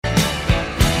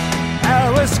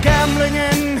was gambling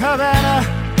in Havana.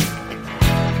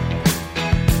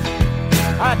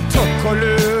 I took a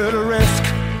little risk.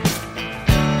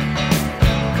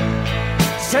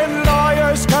 Send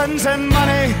lawyers, guns, and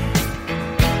money.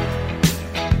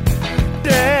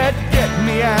 Dad, get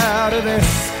me out of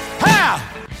this. Ha!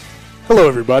 Hello,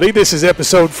 everybody. This is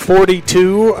episode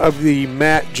 42 of the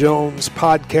Matt Jones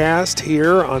podcast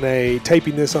here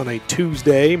taping this on a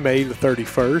Tuesday, May the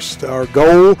 31st. Our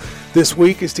goal this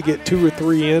week is to get 2 or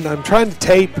 3 in. I'm trying to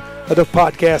tape enough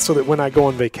podcasts so that when I go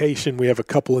on vacation, we have a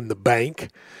couple in the bank.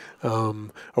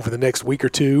 Over the next week or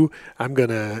two, I'm going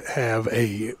to have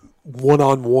a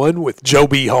one-on-one with Joe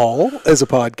B. Hall as a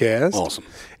podcast. Awesome.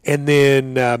 And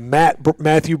then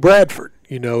Matthew Bradford,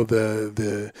 you know,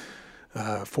 the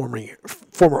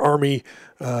former Army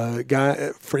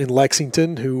guy in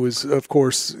Lexington, who was, of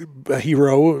course, a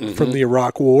hero from the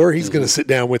Iraq War. He's going to sit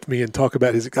down with me and talk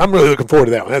about his. I'm really looking forward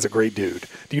to that one. That's a great dude.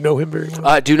 Do you know him very well?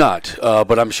 I do not,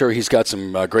 but I'm sure he's got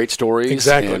some great stories.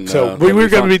 Exactly. And, so we're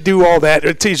going to do all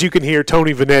that. As you can hear,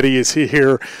 Tony Vanetti is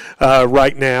here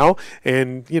right now,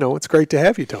 and you know it's great to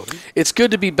have you, Tony. It's good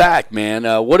to be back, man.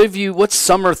 What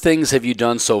summer things have you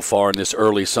done so far in this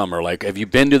early summer? Like, have you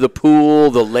been to the pool,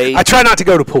 the lake? I try not to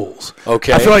go to pools.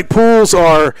 Okay. I feel like pools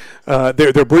are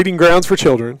they're breeding grounds for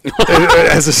children.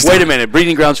 Wait a minute,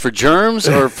 breeding grounds for germs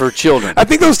or for children? I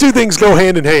think those two things go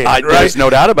hand in hand. Right? There's no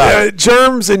doubt about it.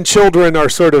 Germs and children are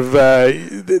sort of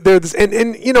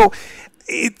and you know,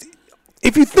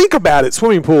 if you think about it,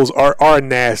 swimming pools are a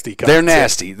nasty concept. They're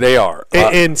nasty. They are.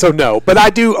 And so no, but I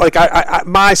do like I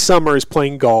my summer is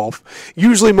playing golf.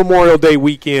 Usually Memorial Day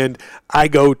weekend I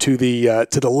go to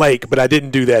the lake, but I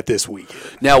didn't do that this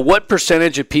weekend. Now, what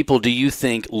percentage of people do you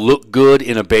think look good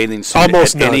in a bathing suit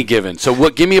Almost at none. any given? So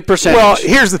what? Give me a percentage. Well,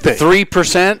 here's the thing.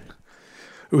 3%?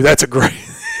 Ooh, that's a great.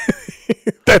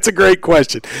 That's a great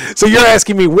question. So you're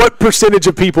asking me what percentage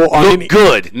of people look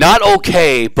good, not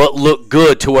okay, but look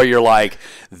good to where you're like,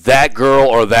 that girl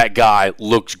or that guy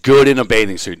looks good in a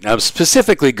bathing suit. Now,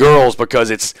 specifically girls, because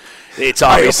it's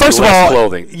obviously first less of all,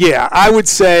 clothing. Yeah, I would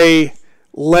say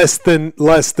less than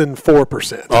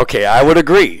 4%. Okay, I would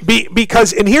agree.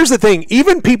 Because and here's the thing,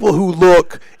 even people who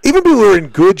are in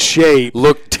good shape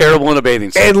look terrible in a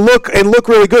bathing suit. and look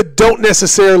really good don't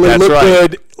necessarily look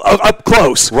good up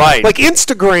close. Right. Like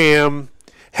Instagram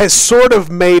has sort of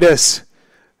made us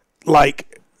like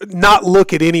not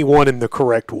look at anyone in the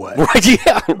correct way. Right,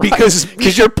 yeah. Right.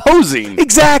 Because you're posing.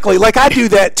 Exactly. Like I do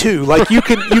that too. Like you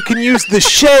can use the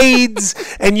shades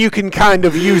and you can kind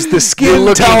of use the skin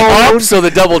looking tone. up so the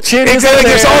double chin is exactly.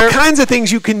 there. There's all kinds of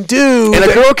things you can do. And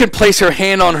a girl can place her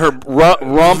hand on her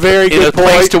rump very in a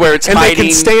place to where it's and hiding. they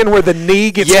can stand where the knee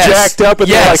gets jacked up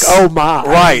and they're like, oh my.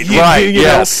 Right, you know?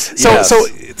 yes.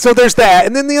 So there's that.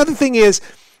 And then the other thing is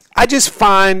I just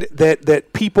find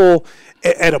that people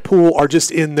at a pool are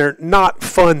just in their not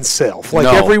fun self. Like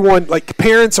everyone, like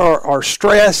parents are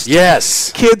stressed.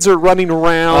 Yes. Kids are running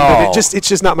around. And it's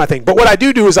just not my thing. But what I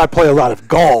do is I play a lot of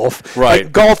golf. Right.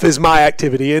 Like golf is my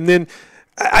activity. And then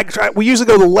we usually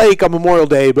go to the lake on Memorial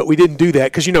Day, but we didn't do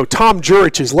that because, you know, Tom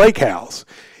Jurich's lake house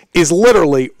is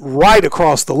literally right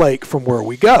across the lake from where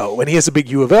we go. And he has a big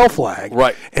U of L flag.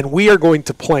 Right. And we are going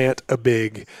to plant a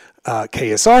big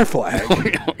KSR flag.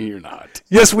 No, you're not.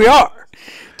 Yes, we are.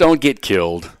 Don't get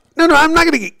killed. No, I'm not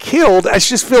going to get killed. It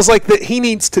just feels like that he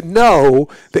needs to know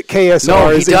that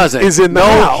KSR is in the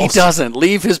house. No, he doesn't.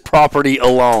 Leave his property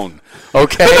alone.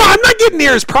 Okay? No, I'm not getting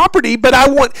near his property, but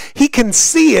he can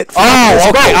see it from his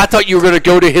okay. boat. I thought you were going to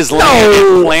go to his land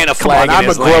and plant a flag in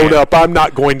his land. I'm a grown-up. I'm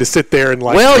not going to sit there and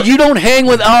like... Well, you don't hang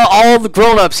with all the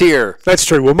grown-ups here. That's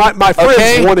true. Well, my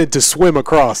friends wanted to swim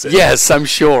across it. Yes, I'm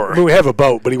sure. I mean, we have a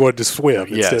boat, but he wanted to swim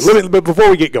yes. instead. But before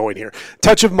we get going here,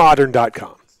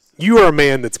 touchofmodern.com. You are a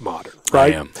man that's modern,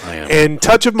 right? I am. And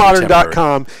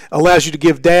touchofmodern.com allows you to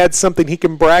give Dad something he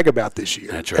can brag about this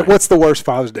year. That's right. And what's the worst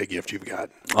Father's Day gift you've got?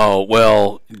 Oh,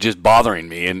 well, just bothering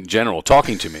me in general,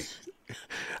 talking to me.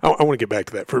 I want to get back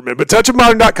to that for a minute. But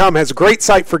touchofmodern.com has a great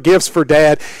site for gifts for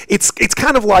Dad. It's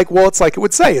kind of like, well, it's like it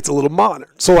would say, it's a little modern.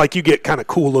 So, like, you get kind of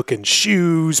cool-looking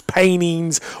shoes,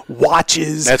 paintings,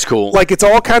 watches. That's cool. Like, it's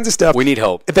all kinds of stuff. We need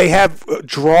help. They have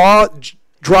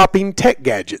dropping tech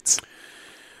gadgets.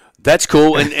 That's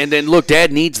cool, and then look,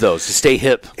 Dad needs those to stay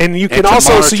hip. And you can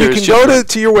also, so you can go to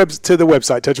the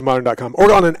website, touchofmodern.com, or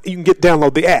you can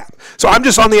download the app. So I'm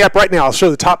just on the app right now. I'll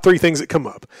show the top 3 things that come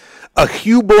up: a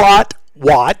Hublot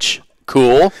watch,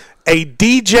 cool, a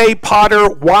DJ Potter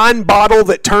wine bottle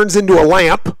that turns into a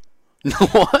lamp.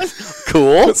 What?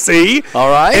 Cool. See? All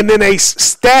right. And then a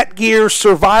Stat Gear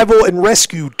survival and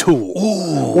rescue tool.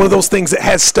 Ooh. One of those things that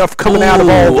has stuff coming out of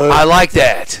all the... I like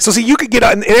that. So see, you could get...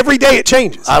 And every day it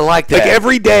changes. I like that. Like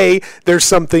every day there's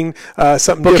something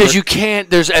different. Because you can't...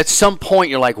 There's at some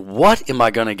point you're like, what am I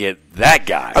going to get that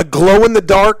guy? A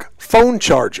glow-in-the-dark phone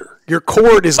charger. Your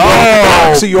cord is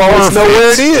glow-in-the-dark, so you always know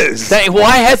where it is.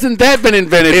 Why hasn't that been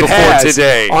invented before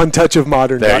today? On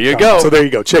touchofmodern.com. There you go. So there you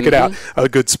go. Check it out. A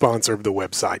good sponsor of the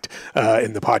website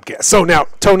in the podcast. So now,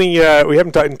 Tony, we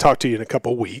haven't talked to you in a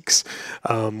couple weeks.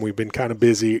 We've been kind of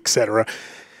busy, etc.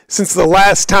 Since the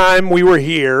last time we were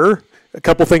here, a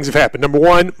couple things have happened. Number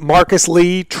one, Marcus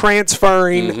Lee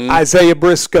transferring, Isaiah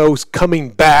Briscoe's coming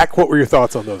back. What were your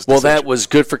thoughts on those decisions? Well, that was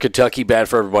good for Kentucky, bad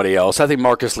for everybody else. I think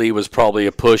Marcus Lee was probably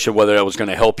a push of whether that was going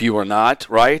to help you or not,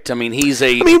 right? I mean,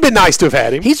 it'd been nice to have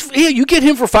had him. You get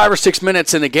him for 5 or 6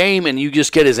 minutes in a game, and you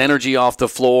just get his energy off the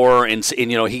floor, and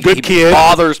he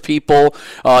bothers people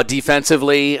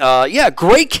defensively.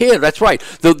 Great kid. That's right.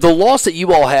 The loss that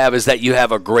you all have is that you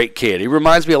have a great kid. He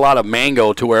reminds me a lot of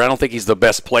Mango, to where I don't think he's the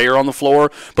best player on the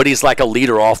floor, but he's like a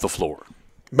leader off the floor.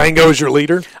 Mango is your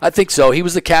leader? I think so. He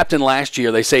was the captain last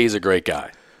year. They say he's a great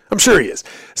guy. I'm sure he is.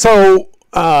 So,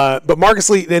 but Marcus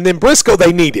Lee, and then Briscoe,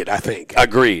 they needed, I think.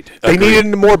 Agreed. They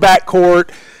needed more backcourt.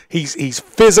 He's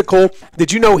physical.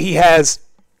 Did you know he has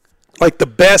like the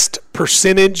best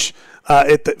percentage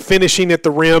at the finishing at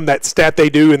the rim, that stat they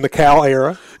do in the Cal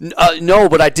era? No,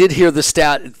 but I did hear the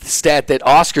stat that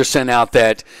Oscar sent out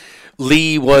that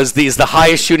Lee is the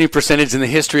highest shooting percentage in the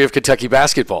history of Kentucky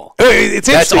basketball. It's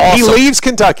interesting. Awesome. He leaves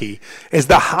Kentucky as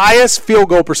the highest field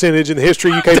goal percentage in the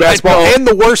history of UK basketball and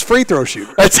the worst free throw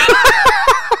shooter.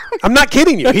 I'm not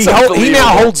kidding you. He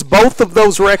now holds both of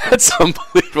those records. That's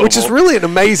unbelievable. Which is really an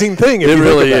amazing thing. It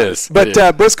really is.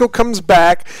 But Briscoe comes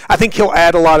back. I think he'll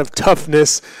add a lot of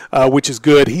toughness, which is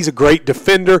good. He's a great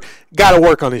defender. Got to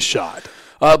work on his shot.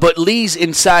 But Lee's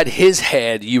inside his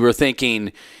head, you were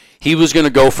thinking he was going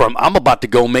to go from, I'm about to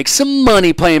go make some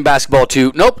money playing basketball,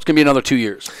 to, nope, it's going to be another 2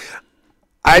 years.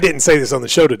 I didn't say this on the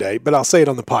show today, but I'll say it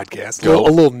on the podcast. A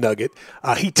little nugget.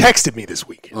 He texted me this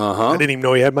weekend. I didn't even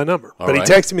know he had my number. He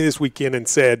texted me this weekend and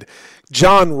said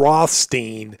John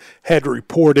Rothstein had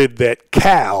reported that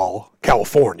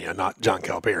California, not John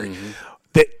Calipari,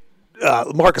 that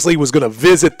Marcus Lee was going to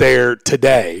visit there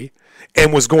today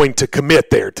and was going to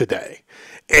commit there today.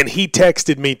 And he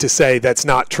texted me to say that's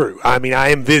not true. I mean, I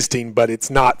am visiting, but it's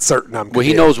not certain I'm committed. Well,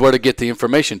 he knows where to get the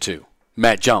information to.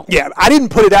 Matt Jones. Yeah, I didn't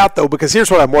put it out, though, because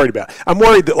here's what I'm worried about. I'm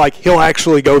worried that, like, he'll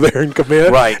actually go there and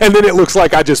commit. Right. And then it looks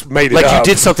like I just made it up. Like you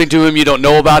did something to him you don't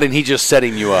know about, and he just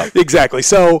setting you up. Exactly.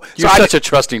 So you're such a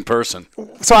trusting person.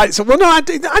 I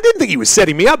didn't think he was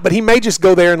setting me up, but he may just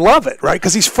go there and love it, right?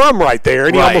 Because he's from right there,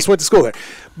 and he almost went to school there.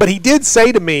 But he did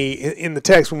say to me in the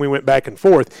text when we went back and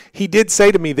forth, he did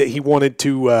say to me that he wanted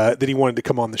to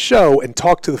come on the show and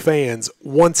talk to the fans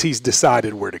once he's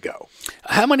decided where to go.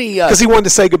 How many? Because he wanted to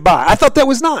say goodbye. I thought that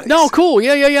was nice. No, cool.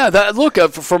 Yeah. Look,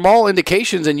 from all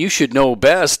indications, and you should know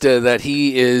best, that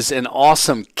he is an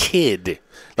awesome kid.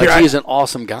 He is an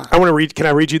awesome guy. I want to read. Can I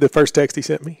read you the first text he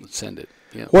sent me? Send it.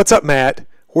 Yeah. What's up, Matt?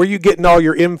 Where are you getting all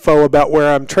your info about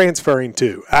where I'm transferring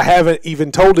to? I haven't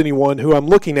even told anyone who I'm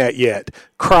looking at yet.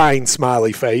 Crying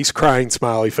smiley face, crying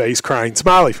smiley face, crying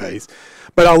smiley face.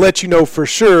 But I'll let you know for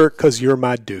sure because you're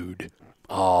my dude.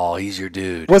 Oh, he's your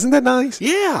dude. Wasn't that nice?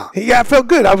 Yeah. Yeah, I felt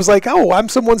good. I was like, oh, I'm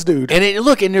someone's dude. And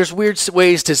and there's weird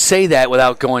ways to say that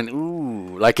without going,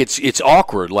 ooh, like it's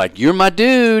awkward. Like, you're my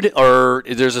dude, or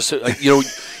there's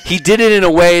he did it in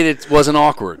a way that wasn't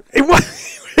awkward. It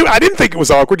was. I didn't think it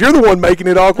was awkward. You're the one making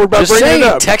it awkward by just bringing saying, it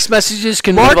up. Text messages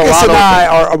can Marcus leave a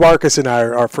lot Marcus and I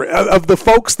are friends. Of the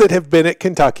folks that have been at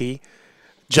Kentucky,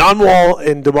 John Wall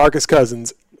and DeMarcus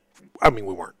Cousins, I mean,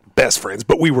 we weren't best friends,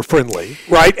 but we were friendly,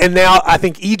 right? And now I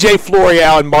think E.J.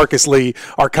 Floreal and Marcus Lee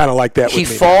are kind of like that with me. He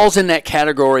falls in that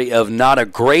category of not a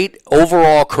great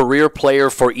overall career player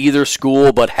for either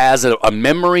school, but has a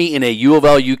memory in a U of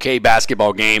L UK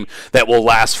basketball game that will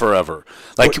last forever.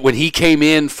 Like when he came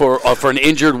in for an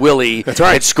injured Willie, that's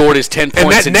right, and scored his 10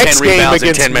 points and 10 rebounds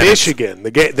in 10 minutes. Michigan,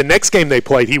 the next game they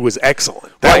played, he was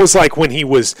excellent. That was like when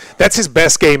that's his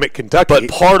best game at Kentucky. But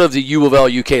part of the U of L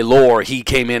UK lore, he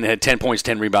came in and had 10 points,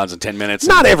 10 rebounds in 10 minutes.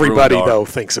 Not everybody, though,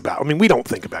 thinks about. I mean, we don't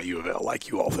think about U of L like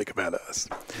you all think about us.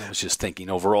 I was just thinking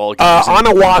overall.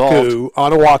 Onawaku's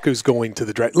going to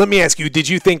the draft. Let me ask you: did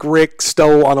you think Rick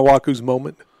stole Onawaku's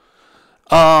moment?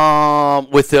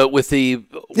 Coming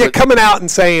out and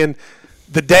saying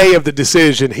the day of the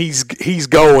decision he's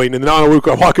going, and then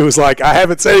Onawaku was like, I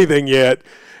haven't said anything yet.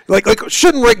 Like,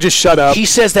 shouldn't Rick just shut up? He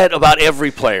says that about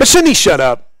every player. But shouldn't he shut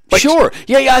up? Sure.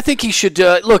 Yeah, I think he should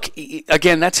look.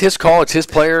 Again, that's his call. It's his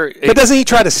player. But doesn't he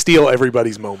try to steal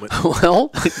everybody's moment?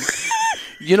 Well,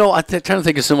 I'm trying to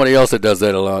think of somebody else that does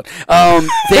that a lot.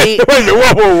 Wait a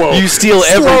minute, whoa. You steal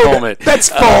every moment. That's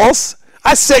false.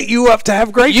 I set you up to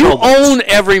have great moments. You own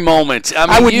moments. every moment.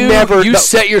 I mean, would never. You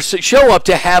set your show up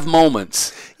to have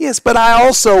moments. Yes, but I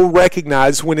also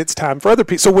recognize when it's time for other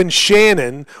people. So when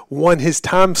Shannon won his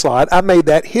time slot, I made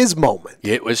that his moment.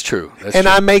 It was true. That's and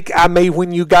true. I made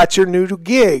when you got your new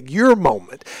gig, your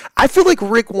moment. I feel like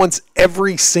Rick wants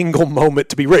every single moment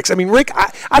to be Rick's. I mean, Rick,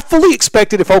 I fully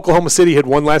expected if Oklahoma City had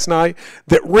won last night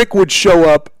that Rick would show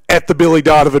up at the Billy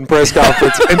Donovan press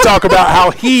conference and talk about how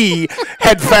he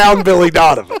had found Billy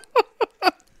Donovan.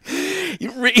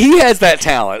 He has that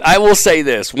talent. I will say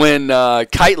this: when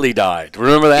Kitely died,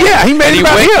 remember that? Yeah, he made it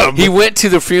about him. He went to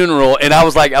the funeral, and I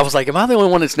was like, am I the only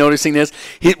one that's noticing this?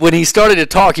 When he started to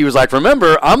talk, he was like,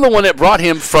 "Remember, I'm the one that brought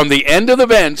him from the end of the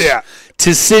bench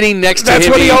to sitting next to him." That's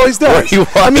what he always does.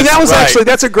 I mean, that was right.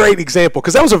 that's a great example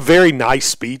because that was a very nice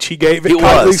speech he gave at It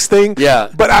Kitely's thing.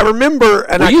 Yeah, but I remember,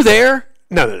 and were you there?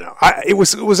 No. It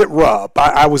was at Rupp.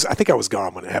 I think I was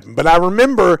gone when it happened. But I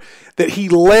remember that he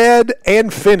led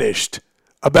and finished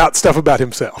about stuff about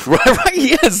himself. Right,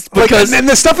 yes. Because and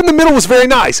the stuff in the middle was very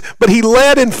nice, but he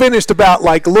led and finished about,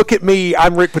 like, look at me,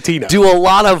 I'm Rick Pitino. Do a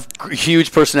lot of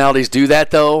huge personalities do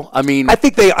that, though? I mean, I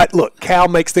think look, Cal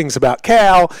makes things about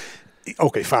Cal.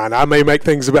 Okay, fine, I may make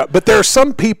things about, but there are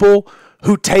some people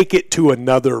who take it to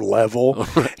another level.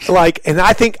 And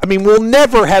I think, we'll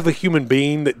never have a human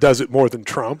being that does it more than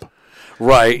Trump.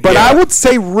 Right. But I would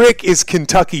say Rick is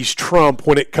Kentucky's Trump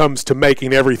when it comes to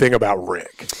making everything about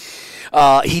Rick.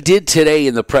 He did today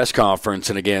in the press conference,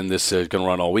 and again, this is going to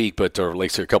run all week, or at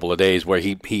least a couple of days, where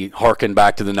he harkened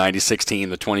back to the 96 team,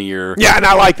 the 20-year. Yeah, and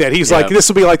I like that. He's like, this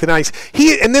will be like the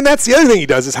 90s. And then that's the other thing he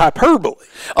does is hyperbole.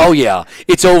 Oh yeah,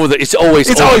 it's always over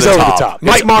the top.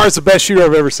 Mike Marr is the best shooter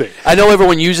I've ever seen. I know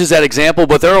everyone uses that example,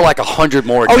 but there are like 100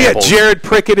 more examples. Oh yeah, Jared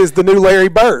Prickett is the new Larry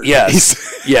Bird.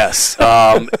 Yes, yes.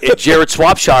 Jared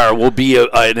Swapshire will be an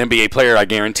NBA player, I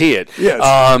guarantee it. Yes.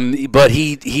 But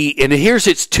he and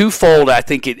it's twofold. I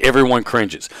think everyone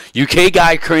cringes. UK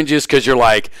guy cringes because you're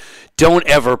like, don't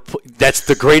ever. That's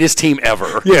the greatest team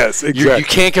ever. Yes, exactly. You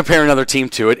can't compare another team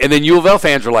to it. And then U of L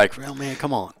fans are like, well, man,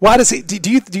 come on. Why does he?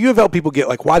 Do U of L people get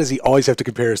like? Why does he always have to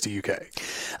compare us to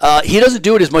UK? He doesn't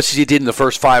do it as much as he did in the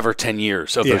first 5 or 10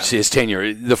 years of his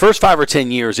tenure. The first 5 or 10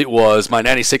 years, it was my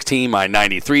 96 team, my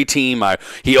 93 team.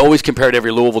 He always compared every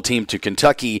Louisville team to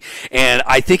Kentucky, and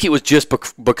I think it was just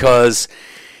because.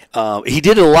 He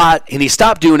did it a lot, and he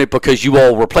stopped doing it because you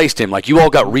all replaced him. Like, you all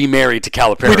got remarried to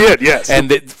Calipari. We did, yes.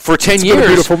 And for 10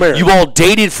 years, you all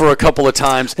dated for a couple of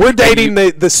times. We're dating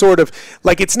the sort of,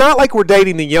 like, it's not like we're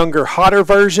dating the younger, hotter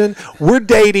version. We're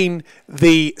dating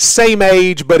the same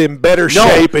age but in better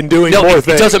shape and doing more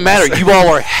things. It doesn't matter. You all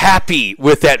are happy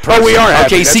with that person. Oh, we are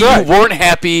happy. Okay, see, right. You weren't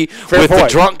happy with the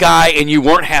drunk guy, and you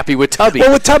weren't happy with Tubby.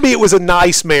 Well, with Tubby, it was a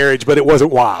nice marriage, but it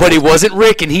wasn't wild. But it wasn't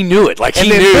Rick, and he knew it. Like, he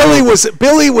knew.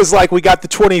 Billy was like, we got the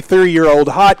 23-year-old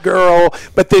hot girl,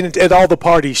 but then at all the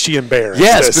parties, she embarrassed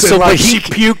us. So like, she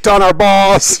puked on our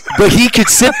boss. But he could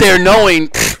sit there knowing,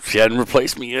 she hadn't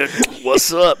replaced me yet.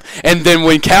 What's up? And then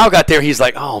when Cal got there, he's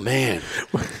like, oh, man.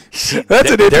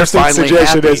 That's an interesting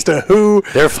suggestion as to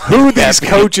who these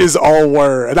coaches all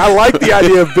were. And I like the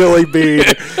idea of Billy being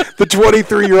the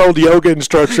 23-year-old yoga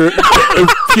instructor who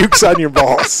pukes on your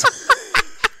boss.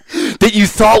 That you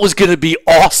thought was going to be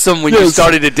awesome when you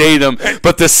started to date him,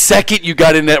 but the second you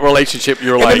got in that relationship,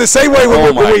 you're like, in the same way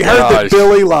when we heard that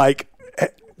Billy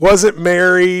wasn't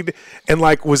married and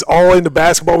was all into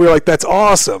basketball, we were like, that's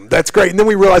awesome, that's great. And then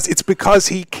we realized it's because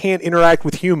he can't interact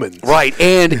with humans. Right.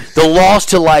 And the loss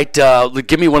to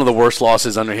give me one of the worst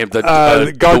losses under him,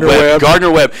 Gardner Webb.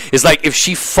 Gardner Webb is like if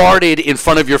she farted in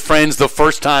front of your friends the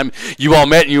first time you all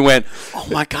met and you went, oh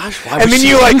my gosh, why would and then she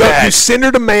you do that? You send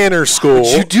her to Manners School.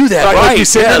 You do that, right? You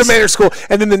send her to Manners School,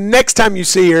 and then the next time you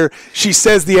see her, she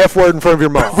says the F word in front of your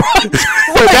mom. Right.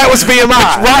 That was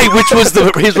VMI. Which was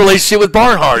his relationship with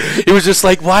Barnhart. It was just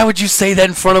like, why would you say that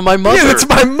in front of my mother? Yeah, that's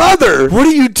my mother. What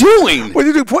are you doing?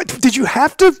 What did you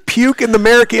have to puke in the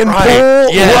American Bowl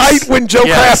right when Joe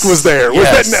Kraft was there?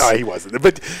 Yes. No, he wasn't.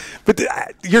 But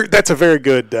that's a very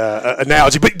good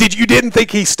analogy. But you didn't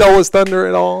think he stole his thunder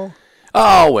at all?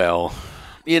 Oh, well.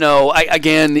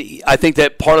 I think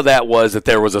that part of that was that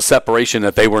there was a separation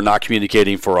that they were not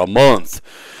communicating for a month,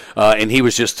 and he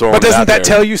was just throwing. But doesn't that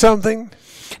tell you something?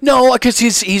 No, because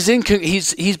he's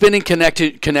been in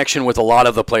connection with a lot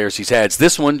of the players he's had. It's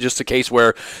this one just a case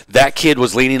where that kid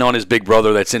was leaning on his big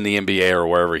brother that's in the NBA or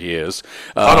wherever he is.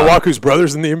 Onuaku's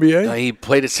brother's in the NBA? He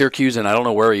played at Syracuse, and I don't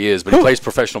know where he is, but he plays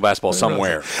professional basketball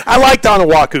somewhere. I liked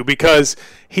Onuaku because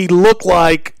he looked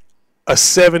like a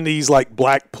 70s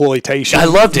blaxploitation I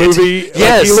loved it. movie.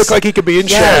 Yes. He looked like he could be in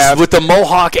Shaft. With the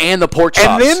mohawk and the pork chops.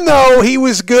 And then, though, he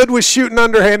was good with shooting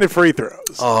underhanded free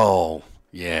throws. Oh,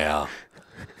 yeah.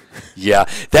 Yeah,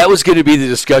 that was going to be the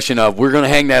discussion of we're going to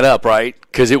hang that up, right?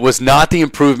 Because it was not the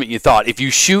improvement you thought. If you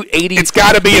shoot 80, it's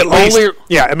got to be at least.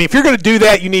 Yeah, I mean, if you're going to do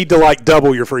that, you need to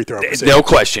double your free throw percentage. No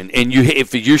question. And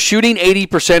if you're shooting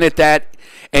 80% at that,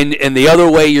 and the other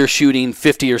way you're shooting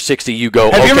 50 or 60, you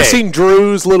go. Have you ever seen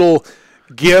Drew's little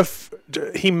GIF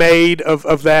he made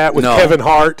of that with Kevin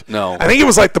Hart? No. I think it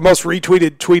was the most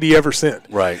retweeted tweet he ever sent.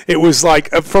 Right. It was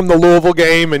from the Louisville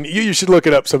game, and you should look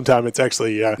it up sometime. It's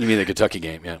actually. You mean the Kentucky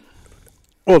game? Yeah.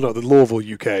 Well, no, the Louisville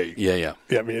UK. Yeah.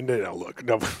 Yeah, I mean, look,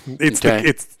 no, it's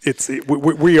okay.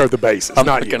 We are the basis. I'm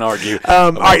not going to argue.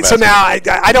 All right, so now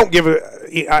I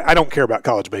don't care about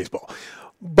college baseball,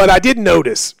 but I did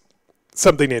notice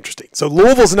something interesting. So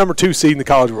Louisville's the number 2 seed in the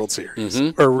College World Series,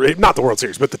 or not the World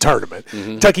Series, but the tournament.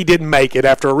 Kentucky didn't make it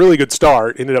after a really good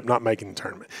start, ended up not making the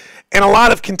tournament. And a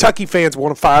lot of Kentucky fans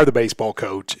want to fire the baseball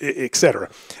coach, et cetera.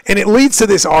 And it leads to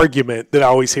this argument that I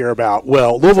always hear about,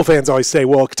 well, Louisville fans always say,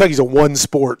 well, Kentucky's a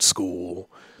one-sport school,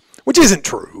 which isn't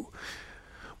true.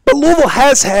 But Louisville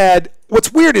has had –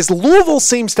 what's weird is Louisville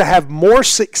seems to have more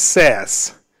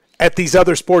success at these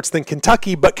other sports than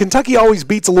Kentucky, but Kentucky always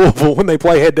beats Louisville when they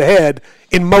play head-to-head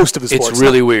in most of the sports. It's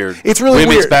really weird. It's really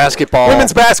Women's weird. basketball.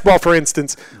 Women's basketball, for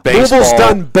instance. Baseball. Louisville's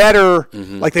done better,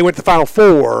 like they went to the Final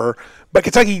Four, but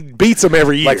Kentucky beats them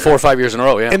every year. 4 or 5 years in a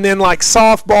row, yeah. And then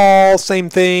softball, same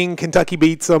thing. Kentucky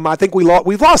beats them. I think we've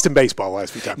lost in baseball the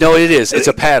last few times. No, it is. It's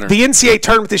a pattern. The NCAA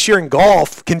tournament this year in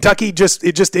golf, Kentucky just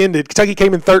ended. Kentucky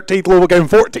came in 13th, Louisville came in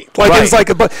 14th.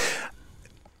 It was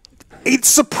it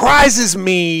surprises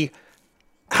me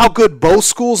how good both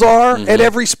schools are at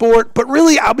every sport, but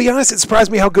really, I'll be honest, it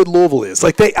surprised me how good Louisville is.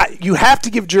 You have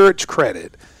to give Jurich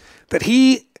credit that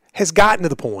he has gotten to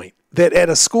the point that at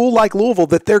a school like Louisville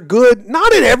that they're good,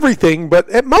 not at everything, but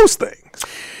at most things.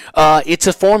 It's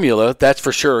a formula, that's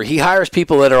for sure. He hires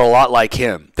people that are a lot like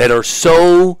him, that are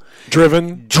so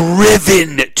driven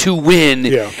to win.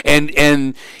 Yeah.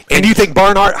 And you think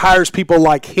Barnhart hires people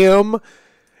like him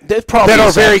that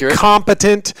are very accurate.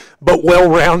 Competent but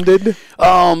well-rounded?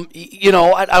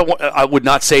 I would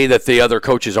not say that the other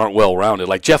coaches aren't well-rounded,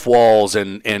 like Jeff Walls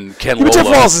and Ken Lola. But Jeff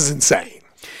Walls is insane.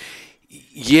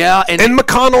 Yeah. And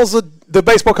McConnell's the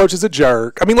baseball coach is a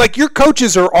jerk. I mean, your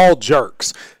coaches are all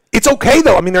jerks. It's okay,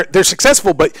 though. I mean, they're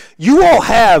successful, but you all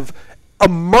have a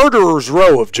murderer's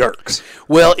row of jerks.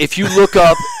 Well, if you look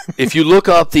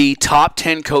up the top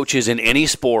 10 coaches in any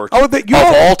sport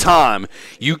all time,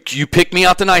 you pick me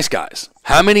out the nice guys.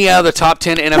 How many out of the top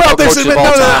 10 NFL coaches of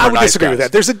all time are nice guys? I would disagree with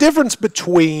that. There's a difference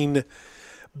between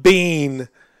being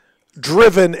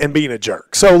driven and being a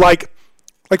jerk. So,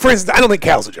 for instance, I don't think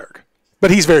Cal's a jerk,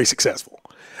 but he's very successful.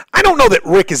 I don't know that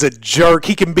Rick is a jerk.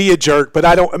 He can be a jerk, but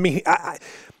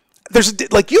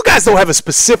you guys don't have a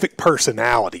specific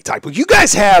personality type. You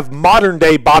guys have modern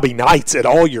day Bobby Knights at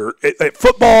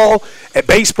football, at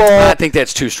baseball. I think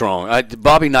that's too strong.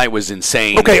 Bobby Knight was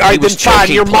insane. Okay, all right, then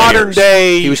fine. Your modern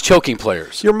day, he was choking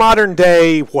players. Your modern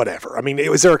day, whatever. I mean,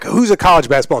 who's a college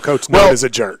basketball coach known as a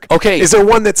jerk? Okay, is there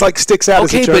one that's sticks out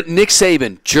as a jerk? Okay, but Nick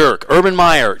Saban, jerk. Urban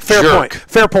Meyer, jerk.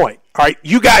 Fair point. All right,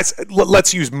 you guys,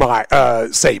 let's use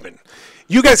Saban.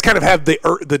 You guys kind of have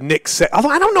the Nick Saban. Although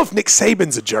I don't know if Nick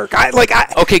Saban's a jerk.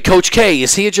 Okay, Coach K,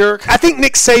 is he a jerk? I think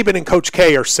Nick Saban and Coach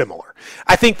K are similar.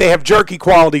 I think they have jerky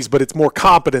qualities, but it's more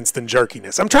competence than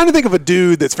jerkiness. I'm trying to think of a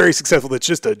dude that's very successful that's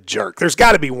just a jerk. There's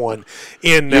got to be one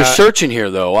in. You're searching here,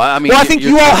 though. I think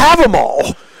you all have them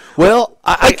all. Well,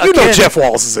 you know Jeff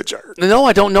Walls is a jerk. No,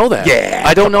 I don't know that. Yeah,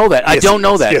 I don't know that. Yes, I don't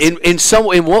know that. Yes,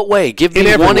 in what way? Give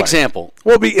me one example.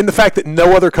 Well, be in the fact that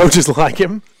no other coaches like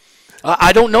him.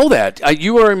 I don't know that.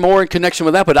 You are more in connection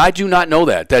with that, but I do not know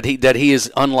that he is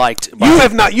unliked.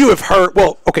 You have heard.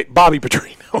 Well, okay, Bobby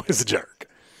Petrino is a jerk.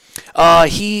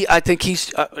 I think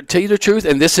he's tell you the truth,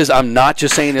 and this is I'm not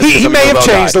just saying this. He may have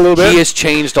changed a little bit. He has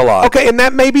changed a lot. Okay, and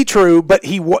that may be true, but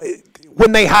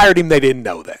when they hired him, they didn't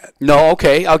know that. No,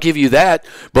 okay, I'll give you that.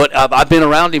 But I've been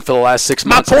around him for the last 6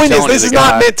 months. My point is, this is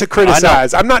not meant to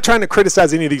criticize. I'm not trying to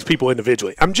criticize any of these people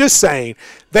individually. I'm just saying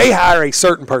they hire a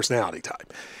certain personality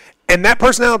type. And that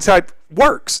personality type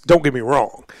works, don't get me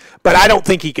wrong. But I don't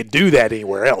think he could do that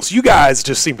anywhere else. You guys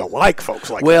just seem to like folks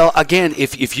like that. Well, again,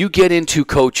 if you get into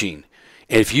coaching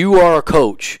if you are a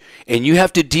coach and you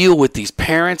have to deal with these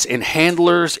parents and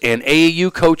handlers and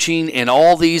AAU coaching and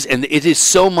all these, and it is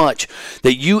so much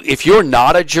that if you're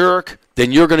not a jerk,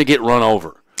 then you're going to get run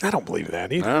over. I don't believe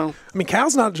that either. No. I mean,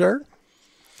 Cal's not a jerk.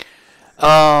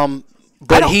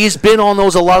 But he's been on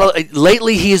those a lot of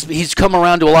lately. He's come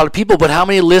around to a lot of people. But how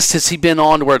many lists has he been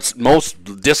on where it's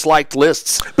most disliked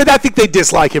lists? But I think they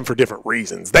dislike him for different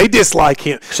reasons. They dislike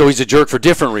him. So he's a jerk for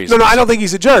different reasons. No, I don't think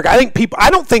he's a jerk. I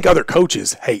don't think other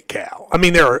coaches hate Cal. I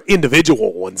mean, there are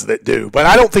individual ones that do, but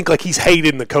I don't think like he's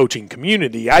hated in the coaching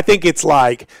community. I think it's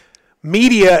like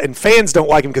media and fans don't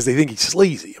like him because they think he's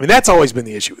sleazy. I mean, that's always been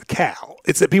the issue with Cal.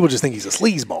 It's that people just think he's a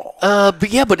sleazeball.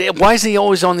 But why is he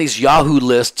always on these Yahoo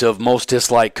lists of most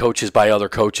disliked coaches by other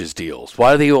coaches deals?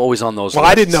 Why are they always on those lists?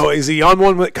 I didn't know. Is he on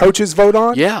one that coaches vote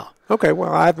on? Yeah. Okay,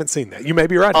 well, I haven't seen that. You may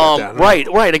be right about that.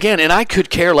 Right. Again, and I could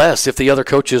care less if the other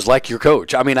coaches like your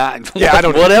coach. I mean, I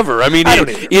don't whatever. I mean,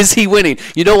 is he winning?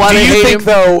 You know why they hate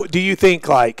him? Do you think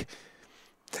like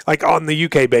on the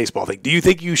UK baseball thing, do you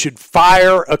think you should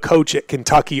fire a coach at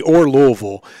Kentucky or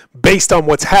Louisville based on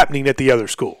what's happening at the other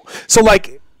school? So,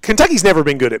 like, Kentucky's never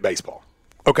been good at baseball,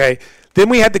 okay? Then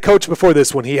we had the coach before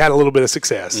this one. He had a little bit of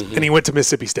success, and he went to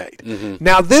Mississippi State.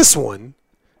 Now this one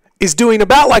is doing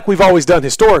about like we've always done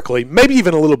historically, maybe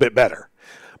even a little bit better.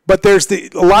 But there's a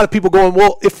lot of people going,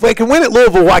 well, if they can win at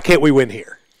Louisville, why can't we win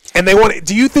here? And they want it.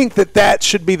 Do you think that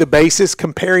should be the basis,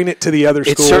 comparing it to the other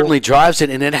school? It certainly drives it,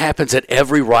 and it happens at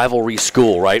every rivalry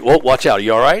school, right? Well, watch out. Are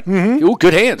you all right? Mm-hmm. Ooh,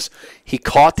 good hands. He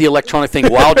caught the electronic thing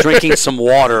while drinking some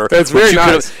water. That's very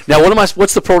nice. Now,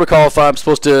 what's the protocol if I'm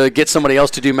supposed to get somebody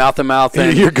else to do mouth-to-mouth?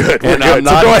 You're good. We're good. I'm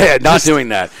not, so go ahead. Not doing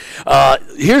that.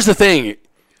 Here's the thing.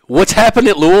 What's happened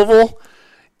at Louisville,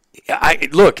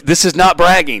 look, this is not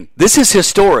bragging. This is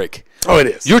historic. Oh, it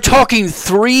is. You're talking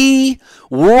 3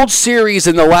 World Series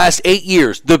in the last 8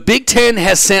 years. The Big Ten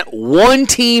has sent one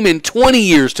team in 20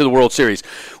 years to the World Series.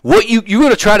 What you're going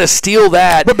to try to steal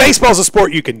that? But baseball's a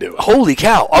sport you can do. Holy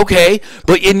cow! Okay,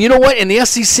 and you know what? In the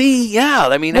SEC, yeah,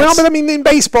 I mean, in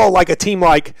baseball, like a team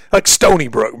like Stony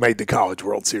Brook made the College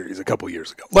World Series a couple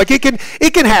years ago. Like it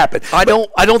can happen. I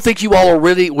don't think you all are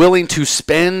really willing to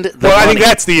spend the money I think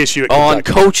that's the issue on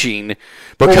coaching.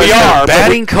 Because our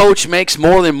batting coach makes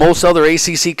more than most other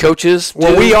ACC coaches do.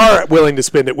 Well, we are willing to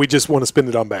spend it. We just want to spend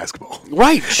it on basketball.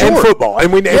 Right, sure. And football.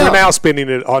 And we're now spending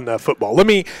it on football.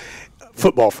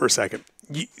 Football for a second.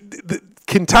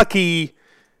 Kentucky,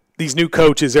 these new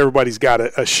coaches, everybody's got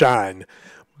a shine.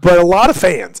 But a lot of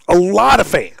fans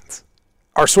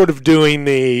are sort of doing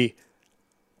the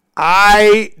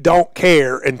I don't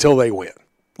care until they win.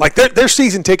 Like their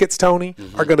season tickets, Tony,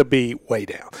 are going to be way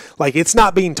down. Like it's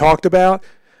not being talked about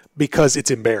because it's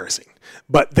embarrassing.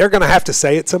 But they're going to have to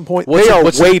say at some point they are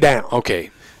way down. Okay.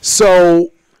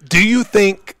 So do you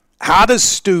think, how does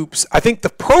Stoops, I think the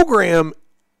program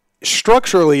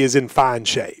structurally is in fine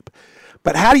shape.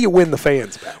 But how do you win the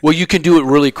fans back? Well, you can do it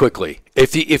really quickly.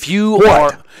 If you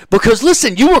are, because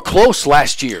listen, you were close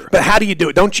last year. But how do you do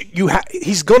it? Don't you?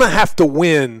 He's going to have to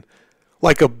win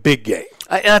like a big game.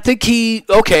 I think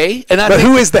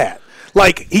who is that?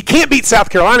 Like, he can't beat South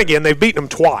Carolina again. They've beaten him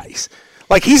twice.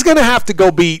 Like, he's going to have to go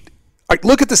beat. Like,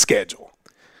 look at the schedule.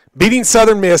 Beating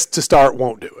Southern Miss to start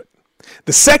won't do it.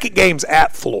 The second game's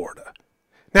at Florida.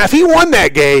 Now, if he won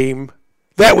that game,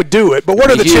 that would do it. But what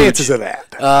are the chances of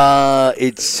that?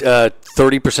 It's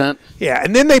 30%. Yeah,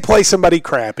 and then they play somebody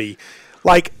crappy.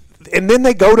 Like, and then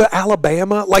they go to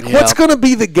Alabama. Like, what's going to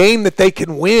be the game that they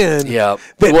can win? Yeah.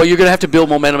 Well, you're going to have to build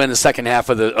momentum in the second half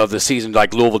of the season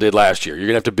like Louisville did last year. You're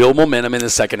going to have to build momentum in the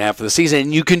second half of the season,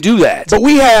 and you can do that. But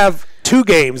we have 2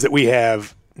 games that we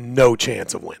have no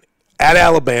chance of winning, at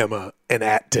Alabama and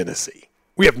at Tennessee.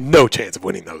 We have no chance of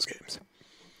winning those games.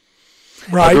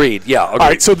 Right? Agreed. Yeah, agreed. All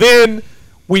right, so then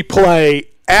we play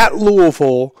at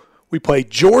Louisville. We play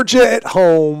Georgia at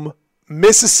home,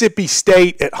 Mississippi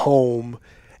State at home,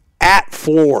 at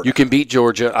Florida. You can beat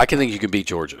Georgia. I think you can beat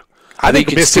Georgia. I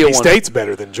think Mississippi State's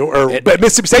better than Georgia. But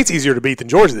Mississippi State's easier to beat than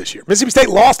Georgia this year. Mississippi State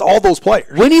lost all those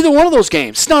players. Win either one of those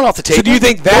games. It's not off the table. So do you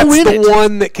think that's the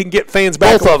one that can get fans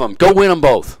back? Both of them. Go win them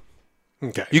both.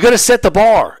 Okay. You got to set the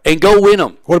bar and go win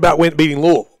them. What about beating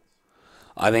Louisville?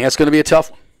 I think that's going to be a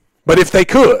tough one. But if they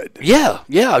could. Yeah,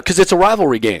 because it's a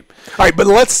rivalry game. All right, but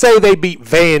let's say they beat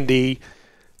Vandy.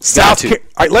 All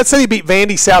right, let's say they beat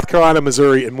Vandy, South Carolina,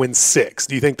 Missouri, and win 6.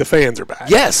 Do you think the fans are back?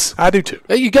 Yes. I do too.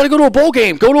 You got to go to a bowl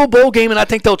game. Go to a bowl game, and I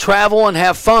think they'll travel and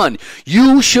have fun.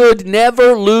 You should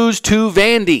never lose to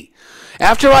Vandy.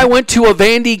 After I went to a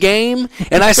Vandy game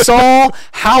and I saw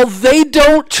how they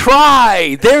don't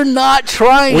try. They're not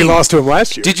trying. We lost to them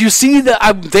last year. Did you see that?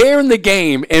 I'm there in the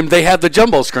game and they have the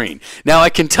jumbo screen. Now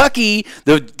at Kentucky,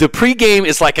 the pregame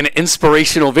is like an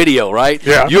inspirational video, right?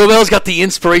 Yeah. U of L's got the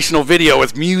inspirational video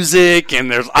with music and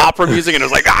there's opera music and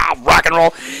there's like rock and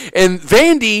roll. And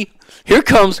Vandy, here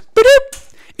comes.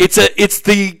 It's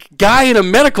the guy in a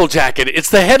medical jacket.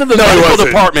 It's the head of the medical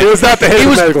department. It was not the head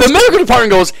of the medical. The medical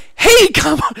department goes, hey,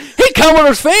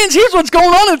 Commoners fans, here's what's going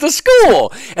on at the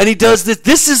school. And he does this.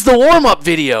 This is the warm-up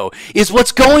video, is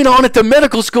what's going on at the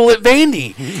medical school at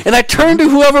Vandy. And I turned to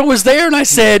whoever was there and I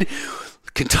said,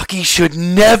 Kentucky should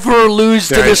never lose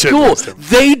to the school.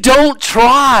 They don't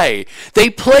try.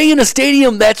 They play in a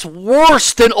stadium that's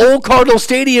worse than Old Cardinal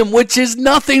Stadium, which is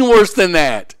nothing worse than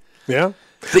that. Yeah.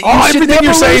 Everything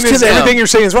you're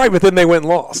saying is right, but then they went and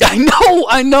lost. I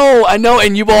know,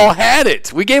 and you all had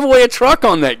it. We gave away a truck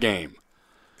on that game.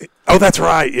 Oh, that's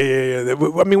right. Yeah.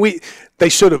 I mean, they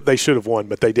should have won,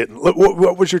 but they didn't.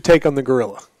 What was your take on the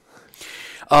gorilla?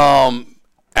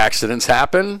 Accidents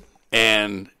happen,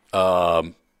 and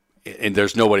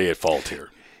there's nobody at fault here.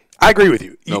 I agree with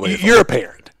you. You're a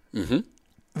parent. Mm-hmm.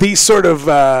 These sort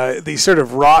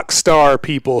of rock star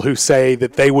people who say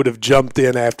that they would have jumped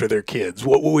in after their kids.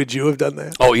 What would you have done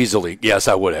that? Oh, easily. Yes,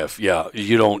 I would have. Yeah,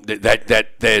 you don't that.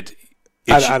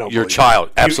 I don't. Your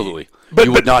child, absolutely.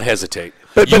 You would not hesitate.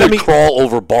 But you would crawl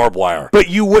over barbed wire. But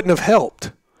you wouldn't have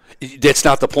helped. That's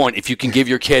not the point. If you can give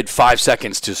your kid 5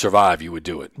 seconds to survive, you would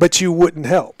do it. But you wouldn't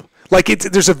help. Like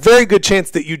there's a very good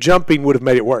chance that you jumping would have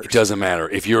made it worse. It doesn't matter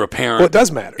if you're a parent. Well, it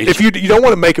does matter. If you don't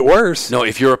want to make it worse. No,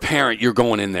 if you're a parent, you're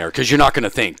going in there because you're not going to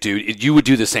think, dude. You would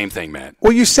do the same thing, Matt.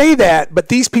 Well, you say that, but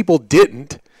these people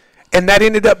didn't, and that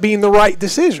ended up being the right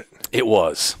decision. It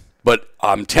was, but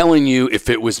I'm telling you, if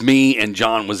it was me and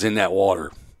John was in that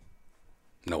water,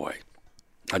 no way.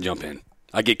 I'd jump in.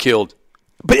 I'd get killed.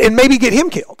 And maybe get him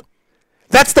killed.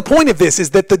 That's the point of this: is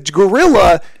that the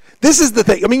gorilla. This is the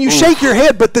thing. I mean, you shake your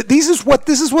head, but this is what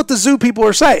the zoo people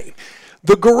are saying.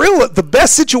 The gorilla, the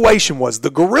best situation was the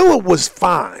gorilla was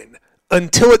fine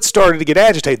until it started to get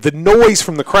agitated. The noise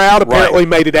from the crowd apparently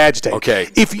made it agitated. Okay.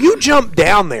 If you jump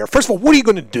down there, first of all, what are you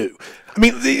going to do? I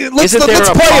mean, let's play it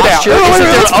out.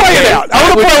 Let's play it out.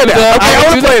 I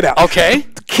want to play it out. Okay.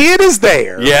 The kid is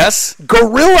there. Yes.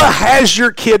 Gorilla has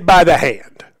your kid by the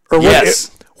hand.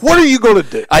 Yes. What are you going to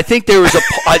do? I think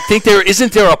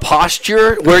isn't there a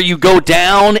posture where you go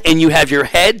down and you have your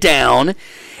head down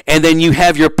and then you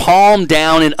have your palm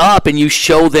down and up and you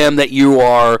show them that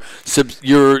you're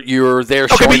there.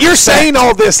 Okay, but you're saying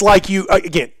all this like you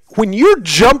again when you're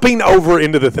jumping over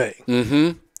into the thing.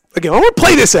 Mm-hmm. Again, I want to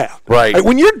play this out. Right. Like,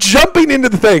 when you're jumping into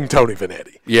the thing, Tony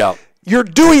Vanetti. Yeah. You're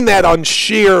doing that on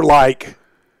sheer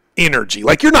energy.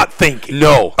 Like you're not thinking.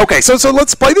 No. Okay, so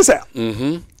let's play this out.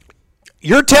 Mm-hmm.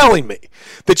 You're telling me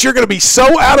that you're going to be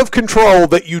so out of control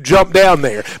that you jump down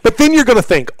there, but then you're going to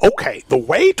think, okay, the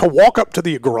way to walk up to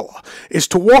the gorilla is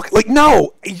to walk.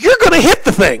 No, you're going to hit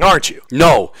the thing, aren't you?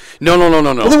 No. Well,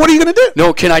 then what are you going to do?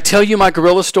 No, can I tell you my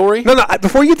gorilla story? No,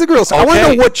 before you get to the gorilla story, I want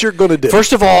to know what you're going to do.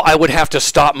 First of all, I would have to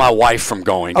stop my wife from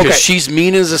going because she's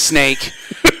mean as a snake.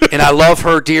 And I love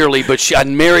her dearly, but I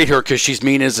married her because she's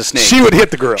mean as a snake. She would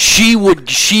hit the gorilla.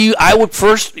 I would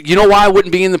first, you know why I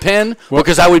wouldn't be in the pen? What?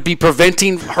 Because I would be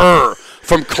preventing her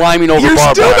from climbing over barbed wire.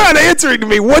 You're still not answering to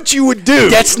me what you would do.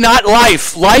 That's not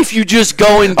life. Life you just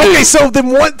go and do. Okay, so then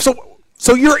what?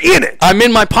 So you're in it. I'm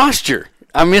in my posture.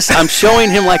 I'm showing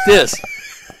him like this.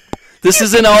 This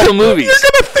is in all the movies.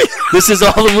 This is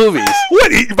all the movies.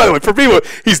 By the way, for people,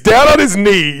 he's down on his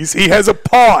knees. He has a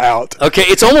paw out. Okay,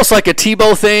 it's almost like a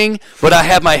Tebow thing, but I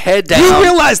have my head down. You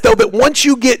realize, though, that once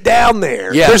you get down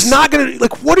there, there's not going to,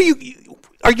 what are you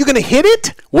going to hit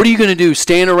it? What are you going to do,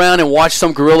 stand around and watch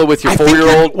some gorilla with your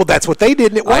 4-year-old? Well, that's what they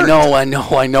did, and it worked.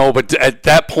 I know, but at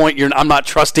that point, I'm not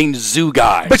trusting zoo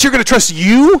guy. But you're going to trust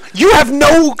you? You have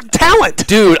no talent.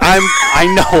 Dude, I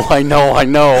know.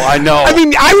 I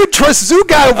mean, I would trust zoo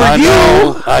guy over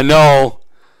you. I know.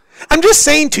 I'm just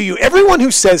saying to you, everyone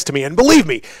who says to me, and believe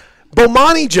me,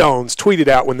 Bomani Jones tweeted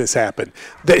out when this happened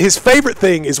that his favorite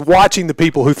thing is watching the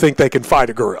people who think they can fight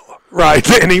a gorilla. Right,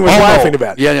 and he was laughing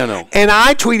about it. Yeah, no. And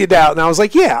I tweeted out, and I was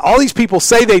like, yeah, all these people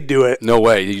say they'd do it. No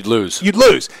way, you'd lose.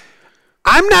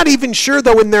 I'm not even sure,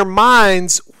 though, in their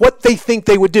minds what they think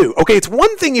they would do. Okay, it's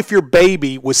one thing if your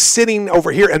baby was sitting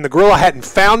over here and the gorilla hadn't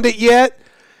found it yet.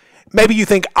 Maybe you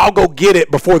think, I'll go get it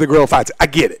before the gorilla finds it. I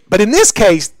get it. But in this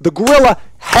case, the gorilla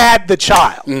had the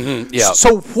child. Mm-hmm, yeah.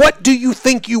 So what do you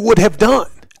think you would have done?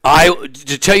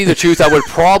 To tell you the truth, I would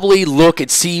probably look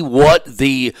and see what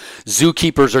the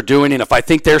zookeepers are doing, and if I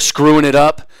think they're screwing it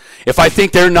up, If I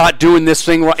think they're not doing this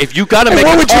thing right, if you got to make a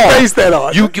call, what would you base that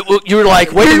on? You're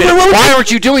like, wait a minute, why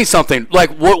aren't you doing something? Like,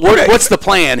 what's the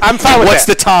plan? I'm fine with what's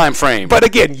that. the time frame? But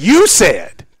again, you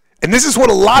said, and this is what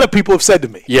a lot of people have said to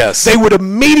me. Yes. They would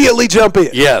immediately jump in.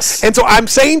 Yes. And so I'm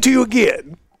saying to you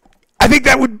again, I think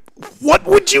that would. What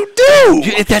would you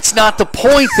do? That's not the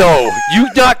point, though.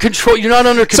 You're not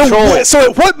under control.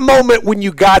 So at what moment when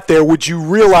you got there would you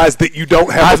realize that you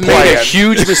don't have a plan? I've made a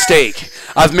huge mistake.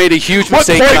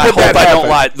 And I hope I don't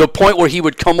lie. The point where he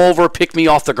would come over, pick me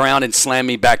off the ground, and slam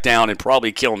me back down and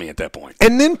probably kill me at that point.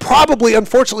 And then probably,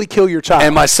 unfortunately, kill your child.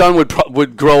 And my son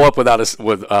would grow up without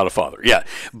a father. Yeah.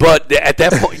 But at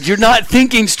that point, you're not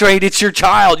thinking straight. It's your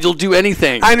child. You'll do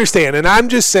anything. I understand. And I'm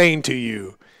just saying to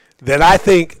you that I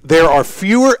think there are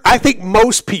fewer. I think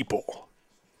most people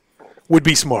would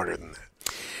be smarter than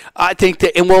that. I think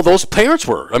that, and well, those parents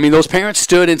were. I mean, those parents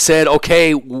stood and said,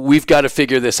 okay, we've got to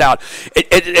figure this out.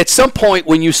 At some point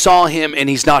when you saw him and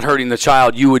he's not hurting the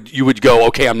child, you would go,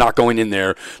 okay, I'm not going in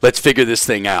there. Let's figure this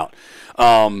thing out.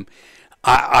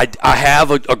 I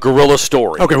have a gorilla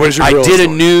story. Okay, what is your gorilla story? I did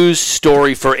a news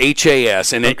story for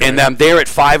HAS, and I'm there at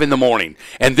 5 in the morning.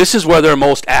 And this is where they're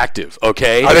most active,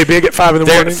 okay? Are they big at 5 in the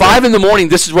morning? They're 5 in the morning,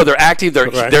 this is where they're active.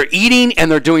 They're eating, and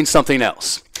they're doing something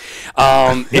else.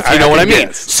 If you know what I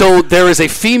mean. So there is a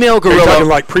female gorilla. You're talking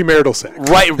like premarital sex.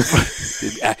 Right.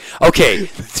 Okay.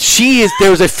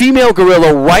 There's a female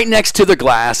gorilla right next to the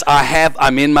glass.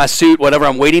 I'm in my suit, whatever.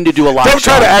 I'm waiting to do a live shot. Don't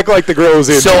try to act like the gorilla was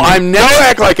into you. Don't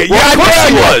act like it. Well, of course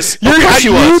she was. Of course she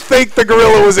was. You think the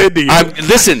gorilla was into you.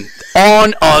 Listen.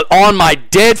 On my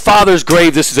dead father's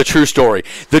grave, this is a true story.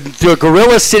 The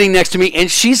gorilla's sitting next to me, and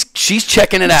she's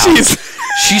checking it out.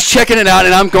 She's checking it out,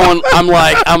 and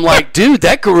I'm like, dude,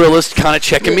 that gorilla's kind of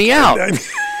checking me out.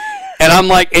 And I'm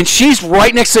like, and she's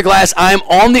right next to the glass. I'm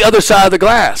on the other side of the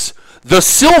glass. The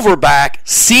silverback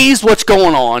sees what's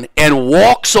going on and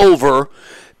walks over,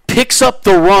 picks up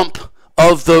the rump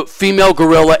of the female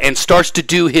gorilla, and starts to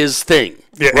do his thing.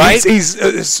 Yeah, right?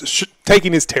 He's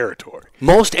taking his territory.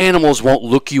 Most animals won't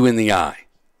look you in the eye.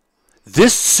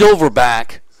 This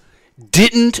silverback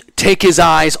didn't take his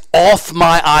eyes off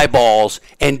my eyeballs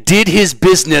and did his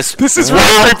business. This is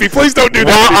really creepy. Please don't do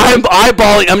that. I'm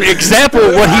eyeballing. I'm an example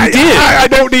of what he did. I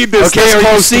don't need this. Okay,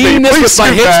 are you seeing this with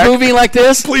my hips moving like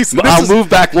this? Please. I'll move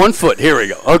back 1 foot. Here we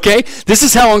go. Okay, this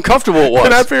is how uncomfortable it was.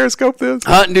 Can I periscope this?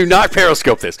 Do not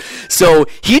periscope this. So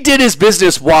he did his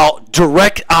business while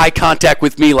direct eye contact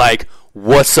with me, like,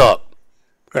 "What's up?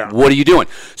 Yeah. What are you doing?"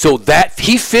 So that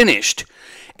he finished,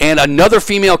 and another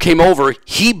female came over.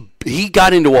 He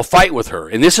got into a fight with her,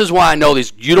 and this is why I know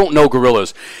this. You don't know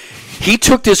gorillas. He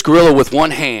took this gorilla with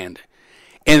one hand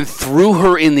and threw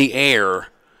her in the air,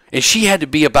 and she had to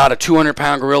be about a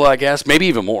 200-pound gorilla, I guess, maybe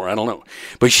even more. I don't know.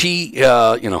 But she,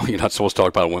 you're not supposed to talk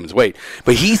about a woman's weight,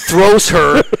 but he throws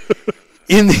her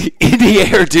in the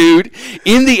air, dude,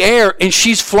 in the air, and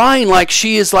she's flying like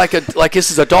she is like this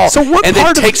is a doll. So what and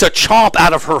then takes a chomp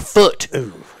out of her foot.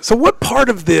 Ooh. So what part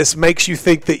of this makes you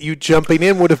think that you jumping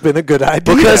in would have been a good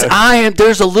idea? Because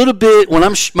there's a little bit, when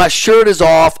my shirt is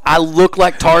off, I look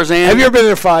like Tarzan. Have you ever been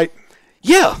in a fight?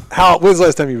 Yeah. When's the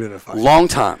last time you've been in a fight? Long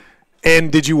time.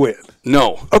 And did you win?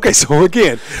 No. Okay, so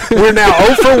again, we're now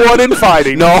 0 for 1 in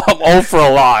fighting. No, I'm 0 for a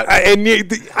lot.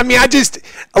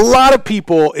 A lot of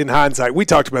people in hindsight, we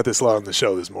talked about this a lot on the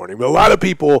show this morning, but a lot of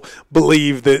people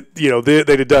believe that,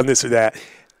 they'd have done this or that.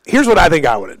 Here's what I think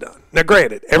I would have done. Now,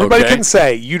 granted, everybody can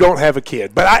say you don't have a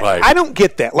kid, but I don't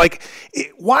get that. Like,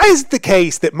 why is it the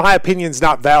case that my opinion's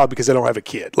not valid because I don't have a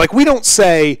kid? Like, we don't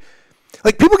say,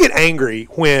 like, people get angry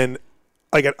when,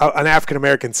 like, an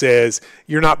African-American says,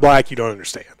 you're not black, you don't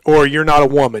understand. Or you're not a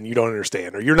woman, you don't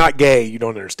understand. Or you're not gay, you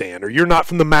don't understand. Or you're not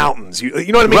from the mountains. You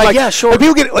know what I mean? Right, like, yeah, sure. Like,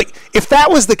 people get, like, if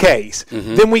that was the case,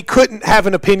 then we couldn't have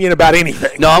an opinion about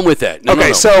anything. No, I'm with that. No,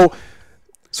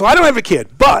 so I don't have a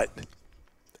kid, but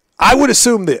I would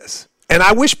assume this, and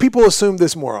I wish people assumed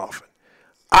this more often.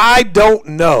 I don't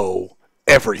know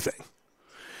everything.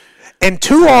 And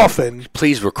too often...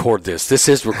 Please record this. This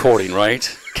is recording,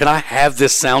 right? Can I have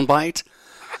this soundbite?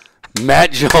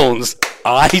 Matt Jones,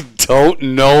 I don't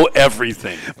know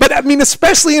everything. But, I mean,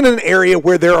 especially in an area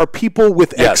where there are people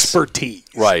with expertise.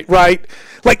 Right. Right?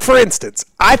 Like, for instance,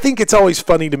 I think it's always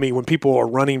funny to me when people are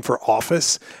running for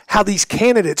office, how these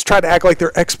candidates try to act like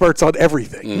they're experts on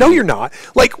everything. Mm-hmm. No, you're not.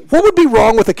 Like, what would be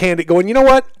wrong with a candidate going, you know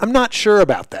what? I'm not sure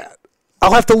about that.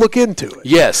 I'll have to look into it.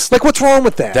 Yes. Like, what's wrong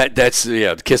with that? That's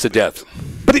the kiss of death.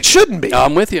 But it shouldn't be.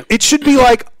 I'm with you. It should be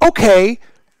like, okay,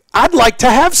 I'd like to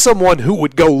have someone who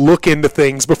would go look into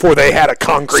things before they had a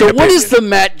concrete opinion. So what is the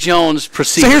Matt Jones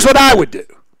procedure? So here's what I would do.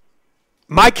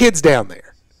 My kid's down there.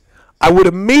 I would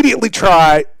immediately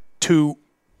try to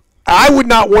I would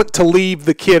not want to leave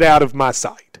the kid out of my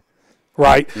sight,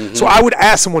 right? Mm-hmm. So I would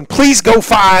ask someone, please go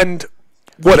find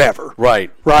whatever.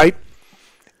 Right. Right?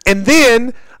 And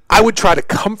then I would try to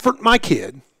comfort my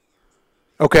kid,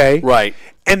 okay? Right.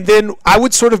 And then I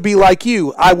would sort of be like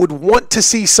you. I would want to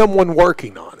see someone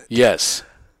working on it. Yes.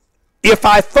 If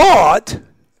I thought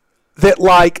that,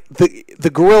 like, the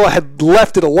gorilla had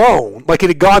left it alone, like it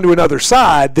had gone to another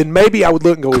side, then maybe I would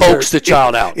look and go, coax the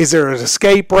child out. Is there an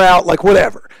escape route? Like,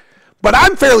 whatever. But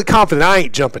I'm fairly confident I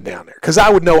ain't jumping down there because I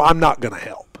would know I'm not going to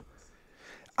help.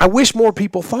 I wish more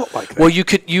people thought like that. Well,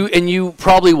 you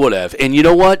probably would have. And you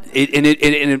know what?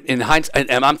 In hindsight,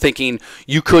 and I'm thinking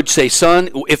you could say, son,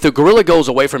 if the gorilla goes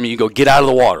away from you, you go, get out of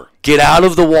the water. Get out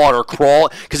of the water, crawl.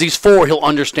 Because he's 4, he'll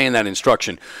understand that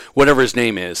instruction, whatever his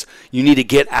name is. You need to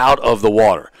get out of the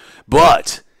water.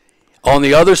 But on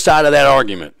the other side of that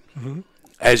argument,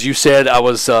 as you said, I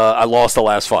lost the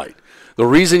last fight. The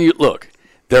reason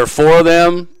there are 4 of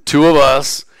them, 2 of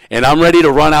us, and I'm ready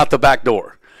to run out the back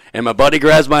door. And my buddy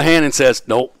grabs my hand and says,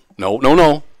 no. You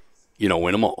don't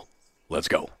win them all. Let's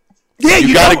go. Yeah,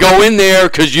 you got to go in there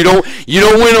because you don't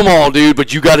win them all, dude,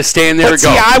 but you got to stand there and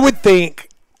go. See, I would think,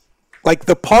 like,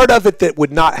 the part of it that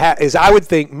would not have is I would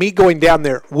think me going down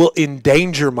there will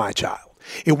endanger my child.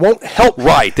 It won't help.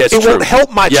 Right, that's true. It won't help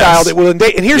my child. It will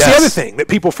endanger. And here's the other thing that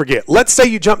people forget. Let's say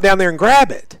you jump down there and grab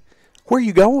it. Where are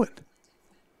you going?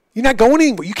 You're not going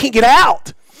anywhere. You can't get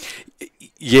out.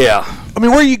 Yeah. I mean,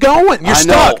 where are you going? You're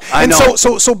stuck. I know.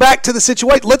 So back to the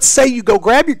situation. Let's say you go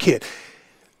grab your kid.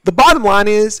 The bottom line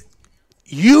is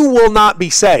you will not be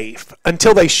safe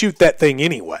until they shoot that thing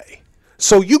anyway.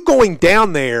 So you going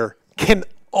down there can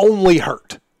only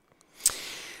hurt.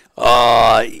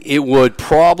 It would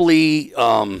probably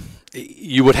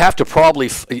you would have to probably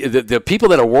the people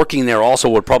that are working there also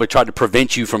would probably try to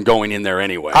prevent you from going in there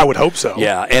anyway. I would hope so.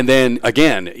 Yeah, and then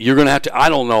again, you're going to have to. I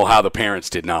don't know how the parents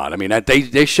did not. I mean,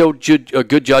 they showed a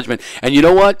good judgment. And you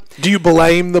know what? Do you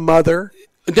blame the mother?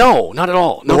 No, not at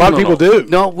all. No, a lot of people do.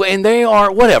 No, and they are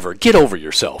whatever. Get over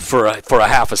yourself for a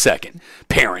half a second,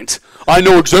 parent. I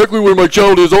know exactly where my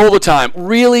child is all the time.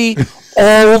 Really,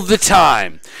 all the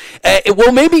time.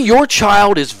 Well, maybe your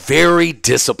child is very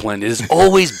disciplined, is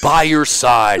always by your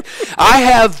side. I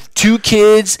have 2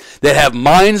 kids that have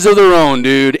minds of their own,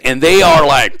 dude, and they are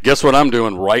like, guess what I'm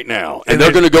doing right now? And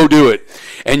they're going to go do it.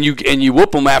 And you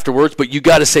whoop them afterwards, but you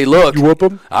got to say, look. You whoop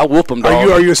them? I whoop them, dog.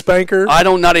 Are you a spanker? I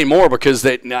don't, not anymore because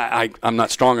I'm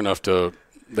not strong enough to,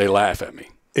 they laugh at me.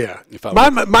 Yeah.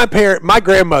 My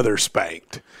grandmother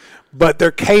spanked. But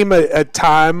there came a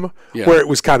time where it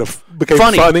was kind of became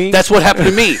funny. That's what happened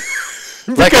to me.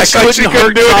 Like I couldn't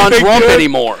hurt John Trump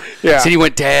anymore. Yeah. So he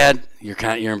went, Dad,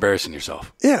 you're embarrassing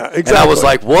yourself. Yeah, exactly. And I was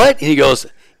like, what? And he goes,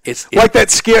 it's like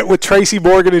that skit with Tracy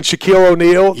Morgan and Shaquille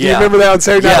O'Neal. Yeah. You remember that on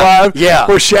Saturday Night Live? Yeah.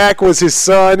 Where Shaq was his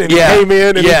son and he came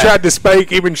in and he tried to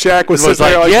spank him and Shaq was sitting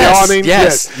there like yawning.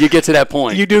 Yes, you get to that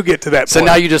point. You do get to that point. So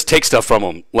now you just take stuff from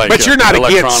him. Like, but you're not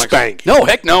against spank. No,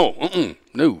 heck no.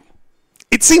 No.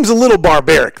 It seems a little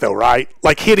barbaric, though, right?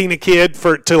 Like hitting a kid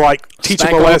to teach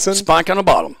him a lesson. Spank on the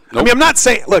bottom. Nope. I mean, I'm not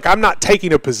saying. Look, I'm not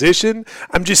taking a position.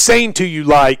 I'm just saying to you,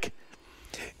 like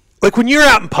when you're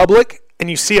out in public and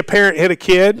you see a parent hit a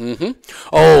kid. Mm-hmm.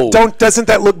 Oh, doesn't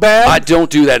that look bad? I don't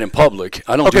do that in public.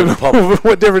 I don't do it in public.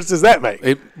 What difference does that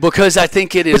make? Because I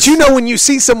think it is. But when you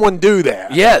see someone do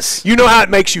that, yes, you know how it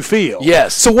makes you feel.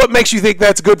 Yes. So what makes you think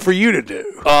that's good for you to do?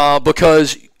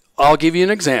 Because I'll give you an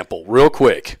example real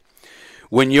quick.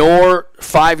 When your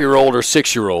 5-year-old or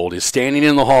 6-year-old is standing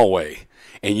in the hallway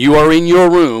and you are in your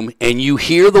room and you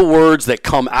hear the words that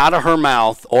come out of her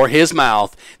mouth or his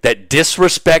mouth that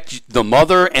disrespect the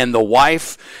mother and the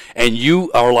wife, and you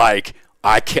are like,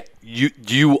 I can't.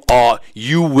 You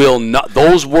will not.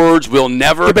 Those words will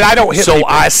never. Yeah, but I don't hit. So people.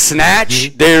 I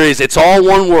snatch. Mm-hmm. It's all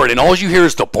one word, and all you hear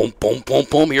is the boom, boom, boom,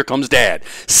 boom. Here comes Dad.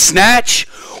 Snatch,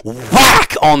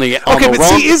 whack on the. Okay, but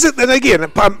see, is it? And again,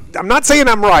 I'm not saying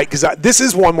I'm right because this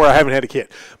is one where I haven't had a kid.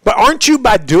 But aren't you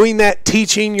by doing that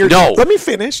teaching your? No. Let me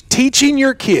finish. Teaching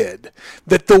your kid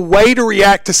that the way to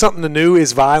react to something new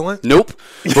is violent. Nope.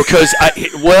 Because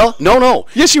no.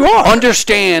 Yes, you are.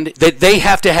 Understand that they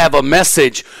have to have a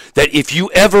message that if you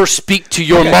ever speak to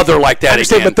your mother like that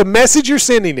again. But the message you're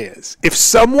sending is if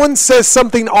someone says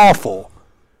something awful,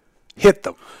 hit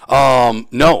them.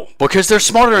 No, because they're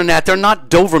smarter than that. They're not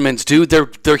Dobermans, dude.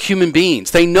 They're human beings.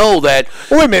 They know that.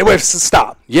 Wait a minute.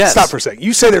 Stop. Yes. Stop for a second.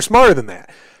 You say they're smarter than that.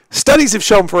 Studies have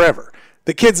shown forever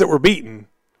that kids that were beaten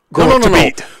grow up to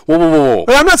beat. Whoa.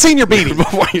 But I'm not saying you're beating. But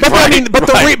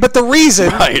the reason.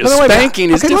 Right.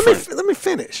 Spanking is different. Let me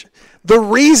finish. The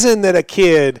reason that a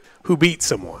kid who beats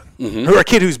someone, or a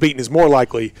kid who's beaten, is more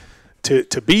likely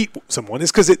to beat someone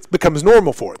is because it becomes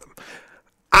normal for them.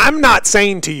 I'm not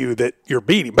saying to you that you're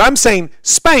beating, but I'm saying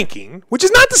spanking, which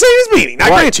is not the same as beating. I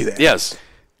grant you that. Yes.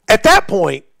 At that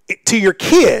point, to your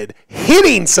kid,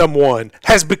 hitting someone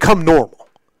has become normal.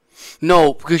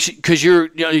 No, because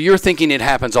you're thinking it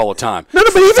happens all the time. No,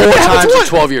 but even 4 if it happens times once, in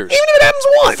 12 years. Even if it happens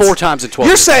once. 4 times in 12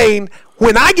 You're years. saying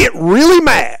when I get really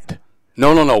mad.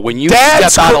 No. When you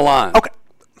step out of line. Okay,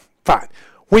 fine.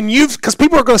 Because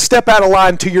people are going to step out of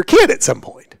line to your kid at some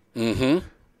point. Mm-hmm.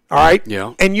 All right?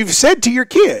 Yeah. And you've said to your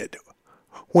kid,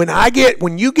 when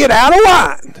you get out of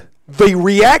line, the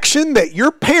reaction that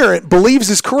your parent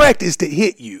believes is correct is to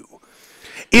hit you.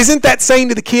 Isn't that saying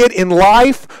to the kid in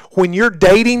life, when you're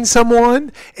dating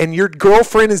someone and your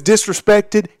girlfriend is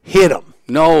disrespected, hit them?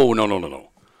 No.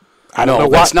 I don't know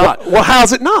why. That's not. Well,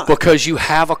 how's it not? Because you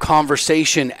have a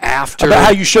conversation after. About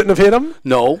how you shouldn't have hit them?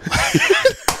 No.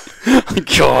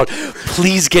 God,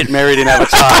 please get married and have a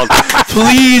child.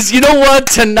 Please. You know what?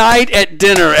 Tonight at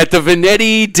dinner, at the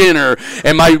Vanetti dinner,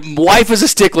 and my wife is a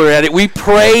stickler at it, we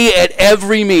pray at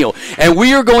every meal. And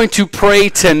we are going to pray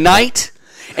tonight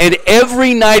and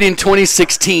every night in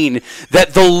 2016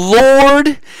 that the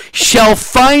Lord shall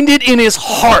find it in his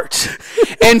heart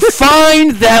and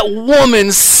find that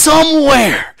woman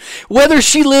somewhere, whether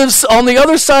she lives on the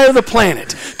other side of the planet,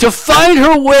 to find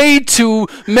her way to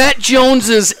Matt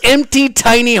Jones's empty,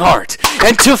 tiny heart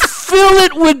and to fill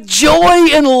it with joy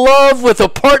and love with a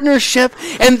partnership,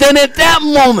 and then at that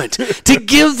moment to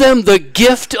give them the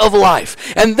gift of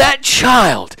life and that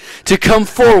child to come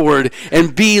forward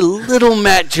and be little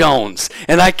Matt Jones.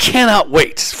 And I cannot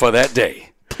wait for that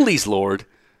day. Please, Lord,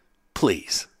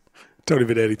 please. Tony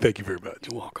Vanetti, thank you very much.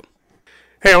 You're welcome.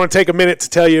 Hey, I want to take a minute to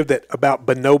tell you about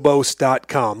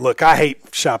Bonobos.com. Look, I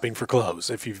hate shopping for clothes.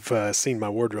 If you've seen my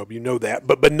wardrobe, you know that.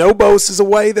 But Bonobos is a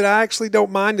way that I actually don't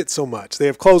mind it so much. They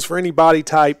have clothes for any body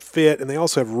type, fit, and they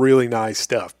also have really nice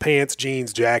stuff. Pants,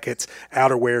 jeans, jackets,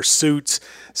 outerwear, suits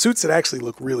that actually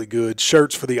look really good,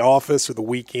 shirts for the office or the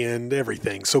weekend,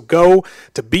 everything. So go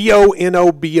to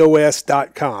Bonobos.com.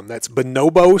 That's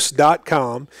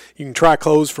Bonobos.com. You can try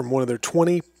clothes from one of their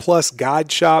 20-plus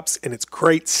guide shops, and it's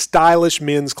great, stylish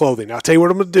men's clothing. I'll tell you what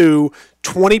I'm going to do,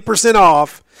 20%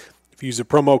 off if you use the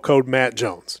promo code Matt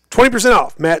Jones. 20%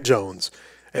 off Matt Jones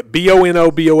at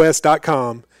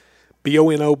Bonobos.com.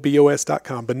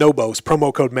 Bonobos.com. Bonobos,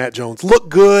 promo code Matt Jones. Look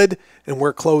good and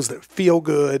wear clothes that feel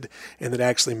good and that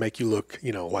actually make you look,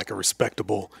 like a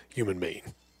respectable human being.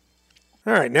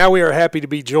 All right, now we are happy to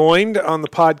be joined on the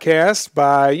podcast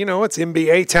by, it's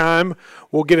NBA time.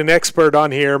 We'll get an expert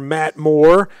on here, Matt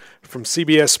Moore from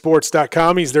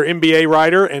CBSSports.com. He's their NBA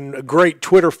writer and a great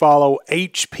Twitter follow,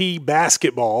 HP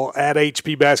Basketball, at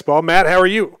HP Basketball. Matt, how are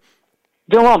you?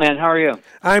 Doing well, man. How are you?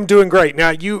 I'm doing great. Now,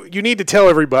 you need to tell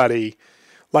everybody,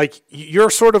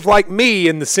 you're sort of like me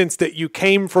in the sense that you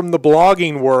came from the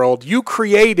blogging world. You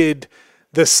created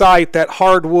the site, that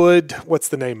Hardwood, what's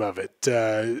the name of it?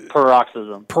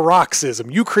 Paroxysm.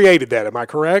 You created that, am I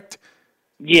correct?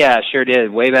 Yeah, sure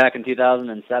did. Way back in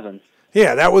 2007.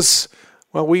 Yeah, that was,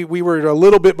 we were a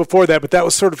little bit before that, but that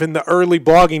was sort of in the early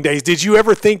blogging days. Did you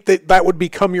ever think that would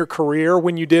become your career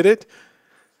when you did it?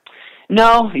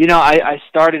 No, I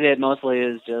started it mostly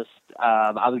as just,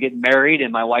 I was getting married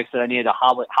and my wife said I needed a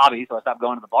hobby, so I stopped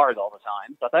going to the bars all the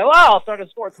time. So I thought, I'll start a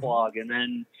sports blog. And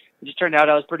then it just turned out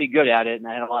I was pretty good at it, and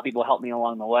I had a lot of people help me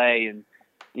along the way. And,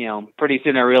 pretty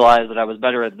soon I realized that I was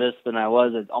better at this than I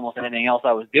was at almost anything else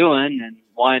I was doing, and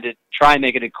wanted to try and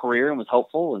make it a career, and was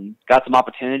hopeful and got some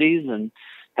opportunities, and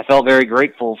I felt very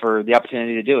grateful for the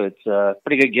opportunity to do it. It's a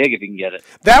pretty good gig if you can get it.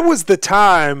 That was the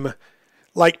time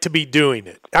to be doing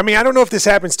it. I mean, I don't know if this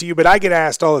happens to you, but I get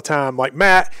asked all the time,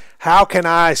 Matt, how can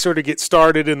I sort of get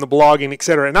started in the blogging, et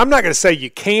cetera? And I'm not going to say you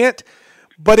can't,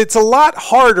 but it's a lot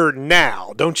harder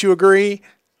now. Don't you agree?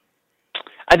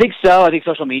 I think so. I think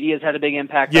social media has had a big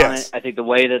impact on Yes. it. I think the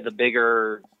way that the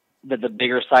bigger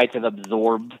sites have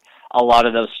absorbed a lot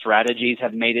of those strategies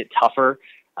have made it tougher.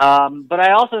 But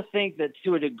I also think that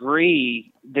to a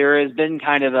degree, there has been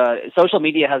social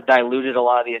media has diluted a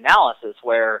lot of the analysis,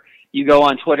 where you go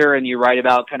on Twitter and you write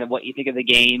about kind of what you think of the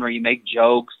game, or you make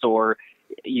jokes, or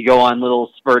you go on little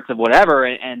spurts of whatever.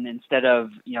 And instead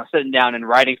of, sitting down and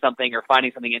writing something or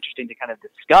finding something interesting to kind of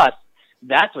discuss,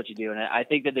 that's what you do. And I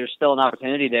think that there's still an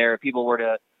opportunity there if people were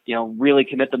to, really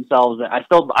commit themselves. I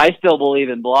still believe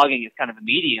in blogging as kind of a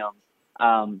medium,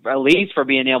 at least for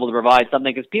being able to provide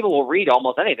something, because people will read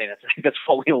almost anything. That's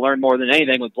what we learn more than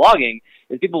anything with blogging,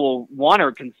 is people will want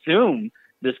to consume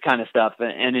this kind of stuff.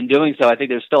 And in doing so, I think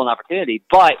there's still an opportunity,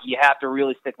 but you have to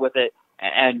really stick with it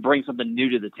and bring something new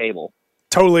to the table.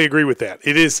 Totally agree with that.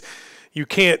 It is, you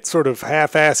can't sort of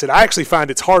half-ass it. I actually find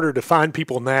it's harder to find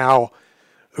people now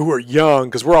who are young,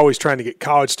 because we're always trying to get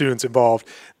college students involved,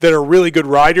 that are really good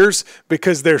writers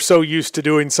because they're so used to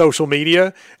doing social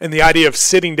media, and the idea of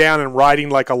sitting down and writing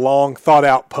like a long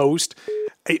thought-out post,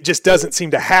 it just doesn't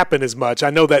seem to happen as much. I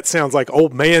know that sounds like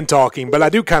old man talking, but I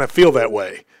do kind of feel that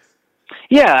way.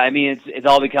 Yeah, I mean, it's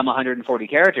all become 140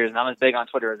 characters, and I'm as big on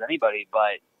Twitter as anybody.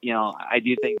 But I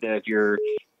do think that if you're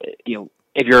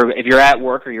at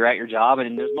work or you're at your job,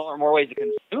 and there's more ways to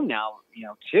consume now,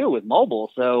 too, with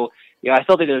mobile. So I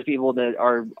still think there's people that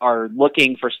are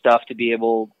looking for stuff to be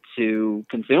able to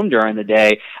consume during the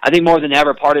day. I think more than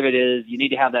ever, part of it is you need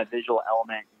to have that visual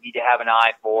element. You need to have an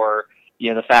eye for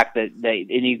the fact that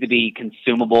it needs to be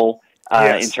consumable.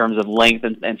 Yes. In terms of length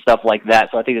and stuff like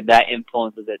that. So I think that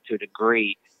influences it to a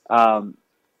degree.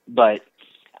 But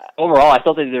overall, I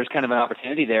still think there's kind of an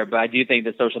opportunity there, but I do think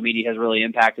that social media has really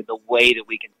impacted the way that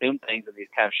we consume things in these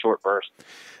kind of short bursts.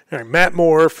 All right, Matt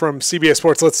Moore from CBS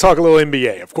Sports. Let's talk a little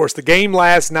NBA. Of course, the game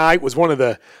last night was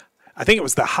I think it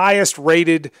was the highest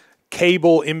rated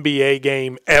cable NBA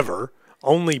game ever,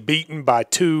 only beaten by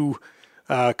 2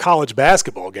 college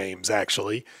basketball games,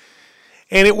 actually.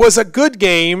 And it was a good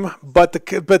game, but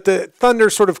the Thunder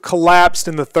sort of collapsed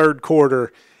in the third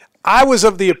quarter. I was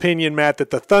of the opinion, Matt,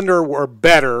 that the Thunder were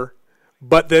better,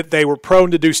 but that they were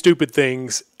prone to do stupid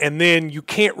things, and then you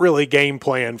can't really game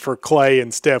plan for Clay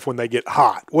and Steph when they get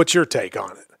hot. What's your take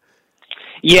on it?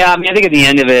 Yeah, I mean, I think at the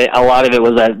end of it, a lot of it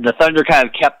was that the Thunder kind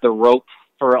of kept the rope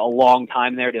for a long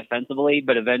time there defensively,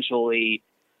 but eventually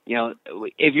 –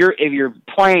 if you're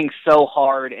playing so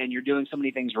hard and you're doing so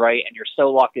many things right and you're so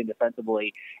locked in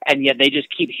defensively, and yet they just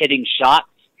keep hitting shots,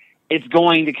 it's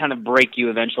going to kind of break you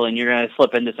eventually, and you're going to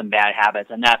slip into some bad habits.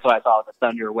 And that's what I saw with the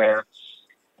Thunder, where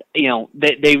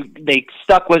they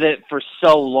stuck with it for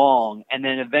so long, and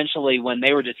then eventually when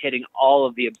they were just hitting all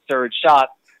of the absurd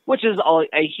shots, which is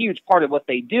a huge part of what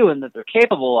they do and that they're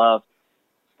capable of,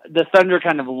 the Thunder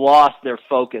kind of lost their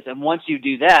focus. And once you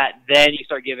do that, then you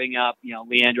start giving up,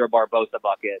 Leandro Barbosa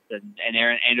buckets and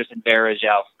Aaron Anderson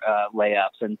Varejao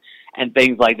layups and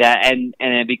things like that. And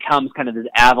it becomes kind of this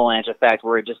avalanche effect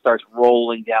where it just starts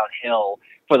rolling downhill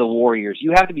for the Warriors.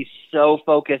 You have to be so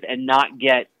focused and not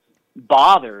get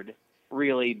bothered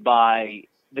really by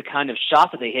the kind of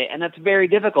shots that they hit. And that's very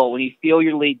difficult when you feel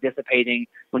your lead dissipating,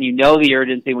 when you know the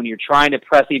urgency, when you're trying to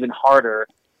press even harder.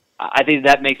 I think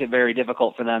that makes it very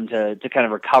difficult for them to kind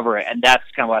of recover it, and that's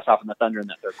kind of what I saw from the Thunder in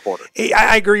that third quarter.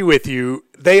 I agree with you.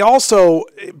 They also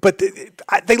 – but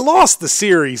they lost the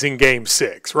series in Game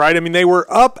 6, right? I mean, they were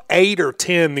up 8 or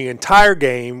 10 the entire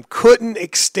game, couldn't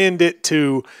extend it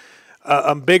to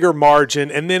a bigger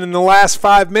margin, and then in the last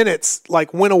 5 minutes,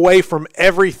 went away from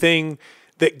everything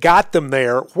that got them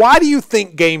there. Why do you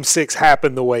think Game 6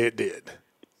 happened the way it did?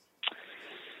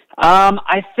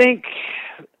 I think –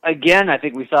 again, I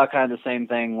think we saw kind of the same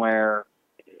thing where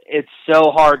it's so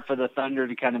hard for the Thunder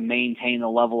to kind of maintain the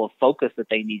level of focus that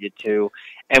they needed to.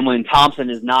 And when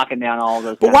Thompson is knocking down all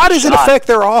those But why does it affect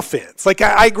their offense?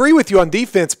 I agree with you on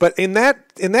defense, but in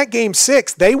that Game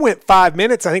 6, they went 5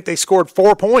 minutes. I think they scored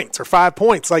 4 points or 5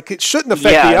 points. It shouldn't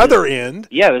affect the other end.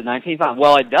 Yeah, it was 19-5.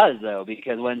 Well, it does, though,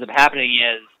 because what ends up happening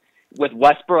is with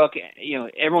Westbrook,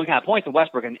 everyone kind of points to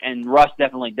Westbrook, and Russ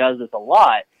definitely does this a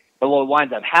lot. But what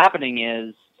winds up happening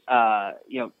is,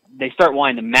 they start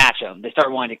wanting to match them. They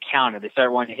start wanting to counter. They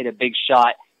start wanting to hit a big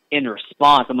shot in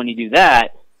response. And when you do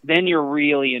that, then you're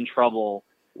really in trouble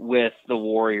with the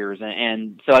Warriors.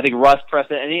 And so I think Russ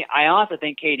pressed it. And I honestly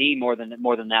think KD more than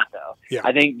that, though. Yeah.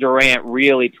 I think Durant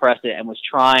really pressed it and was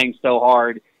trying so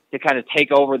hard to kind of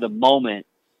take over the moment.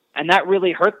 And that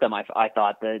really hurt them, I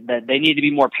thought, that they need to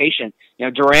be more patient.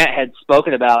 Durant had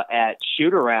spoken about at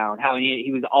shoot-around how he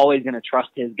was always going to trust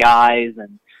his guys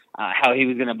and how he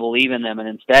was going to believe in them. And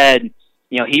instead,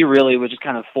 he really was just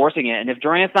kind of forcing it. And if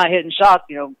Durant's not hitting shots,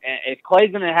 if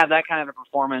Clay's going to have that kind of a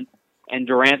performance and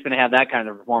Durant's going to have that kind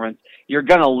of a performance, you're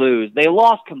going to lose. They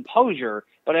lost composure,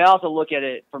 but I also look at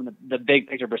it from the big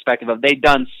picture perspective of they've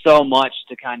done so much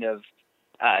to kind of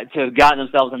to have gotten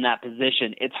themselves in that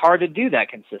position. It's hard to do that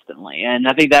consistently. And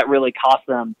I think that really cost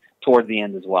them towards the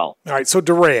end as well. All right, so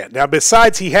Durant. Now,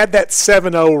 besides he had that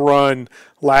 7-0 run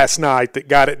last night that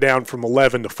got it down from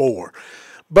 11-4.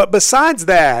 But besides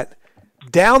that,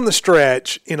 down the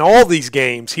stretch in all these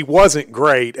games, he wasn't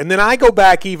great. And then I go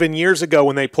back even years ago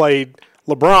when they played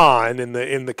LeBron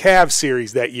in the Cavs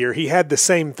series that year, he had the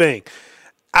same thing.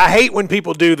 I hate when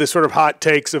people do the sort of hot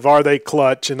takes of are they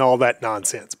clutch and all that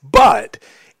nonsense. But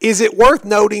is it worth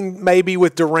noting maybe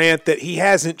with Durant that he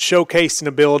hasn't showcased an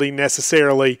ability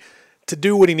necessarily to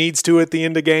do what he needs to at the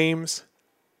end of games?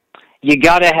 you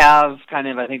got to have kind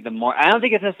of, I think, I don't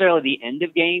think it's necessarily the end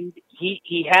of games.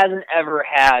 He hasn't ever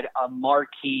had a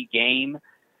marquee game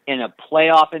in a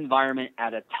playoff environment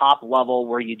at a top level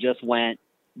where you just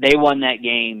they won that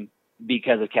game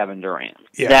because of Kevin Durant.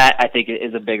 Yeah. That, I think,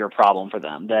 is a bigger problem for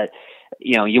them. That,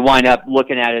 you wind up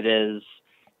looking at it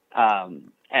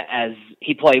as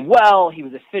he played well, he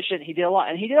was efficient, he did a lot,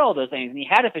 and he did all those things, and he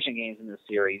had efficient games in this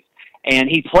series, and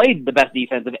he played the best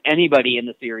defense of anybody in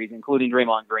the series, including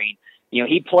Draymond Green.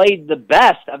 He played the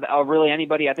best of really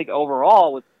anybody, I think,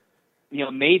 overall, with,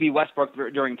 maybe Westbrook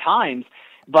during times,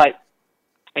 but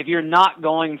if you're not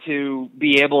going to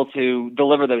be able to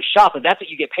deliver those shots, that's what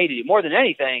you get paid to do. More than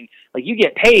anything, you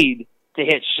get paid to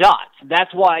hit shots.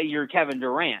 That's why you're Kevin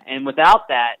Durant, and without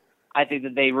that, I think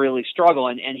that they really struggle,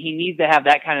 and he needs to have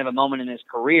that kind of a moment in his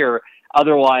career.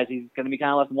 Otherwise, he's going to be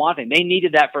kind of left wanting. They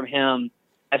needed that from him,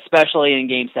 especially in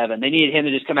Game 7. They needed him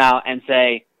to just come out and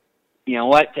say, you know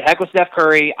what, to heck with Steph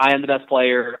Curry, I am the best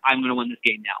player. I'm going to win this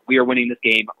game now. We are winning this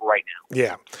game right now.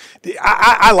 Yeah.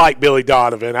 I like Billy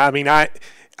Donovan. I mean, I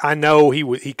know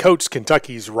he coached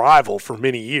Kentucky's rival for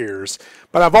many years,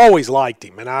 but I've always liked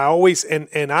him, and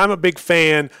I'm a big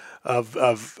fan of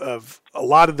a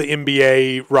lot of the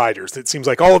NBA writers. It seems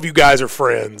like all of you guys are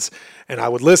friends, and I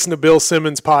would listen to Bill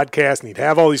Simmons' podcast, and he'd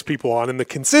have all these people on, and the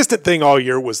consistent thing all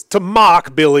year was to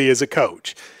mock Billy as a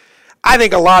coach. I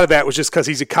think a lot of that was just because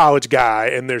he's a college guy,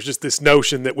 and there's just this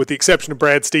notion that with the exception of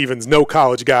Brad Stevens, no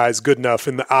college guy is good enough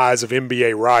in the eyes of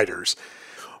NBA writers.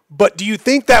 But do you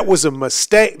think that was a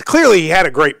mistake? Clearly he had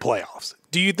a great playoffs.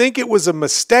 Do you think it was a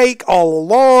mistake all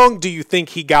along? Do you think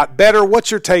he got better?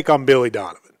 What's your take on Billy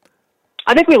Donovan?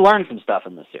 I think we learned some stuff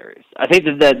in this series. I think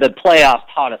that the playoffs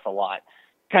taught us a lot,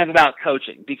 kind of about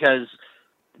coaching, because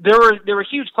there were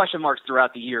huge question marks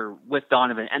throughout the year with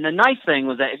Donovan. And the nice thing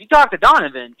was that if you talk to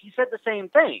Donovan, he said the same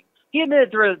thing. He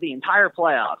admitted throughout the entire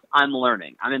playoffs, I'm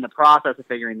learning. I'm in the process of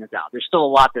figuring this out. There's still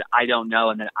a lot that I don't know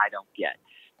and that I don't get.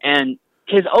 And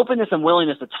his openness and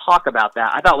willingness to talk about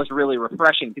that, I thought was really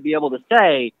refreshing, to be able to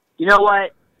say, you know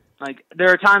what, there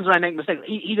are times when I make mistakes.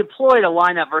 He deployed a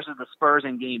lineup versus the Spurs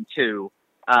in Game 2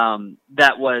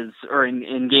 that was, or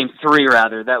in Game 3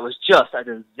 rather, that was just a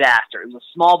disaster. It was a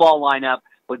small ball lineup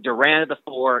with Durant at the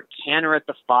 4, Kanter at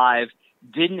the 5,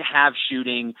 didn't have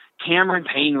shooting, Cameron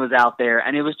Payne was out there,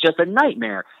 and it was just a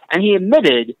nightmare. And he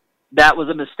admitted that was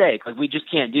a mistake. We just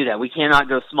can't do that. We cannot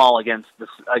go small against the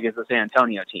San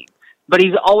Antonio team. But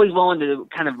he's always willing to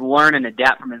kind of learn and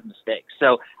adapt from his mistakes.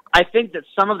 So I think that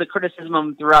some of the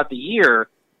criticism throughout the year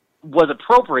was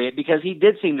appropriate because he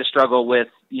did seem to struggle with,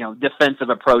 defensive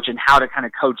approach and how to kind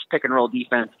of coach pick and roll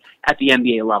defense at the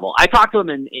NBA level. I talked to him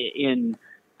in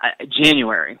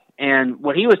January, and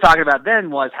what he was talking about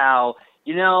then was how,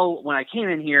 when I came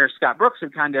in here, Scott Brooks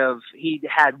he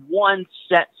had one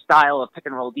set style of pick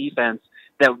and roll defense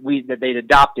that they'd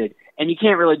adopted, and you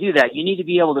can't really do that. You need to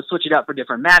be able to switch it up for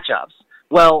different matchups.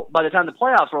 Well, by the time the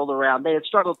playoffs rolled around, they had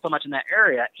struggled so much in that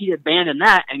area. He abandoned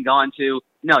that and gone to,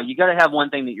 no, you got to have one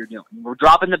thing that you're doing. We're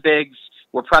dropping the bigs,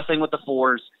 we're pressing with the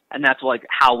 4s, and that's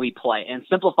how we play. And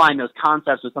simplifying those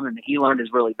concepts was something that he learned is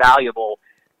really valuable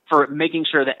for making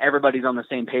sure that everybody's on the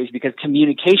same page, because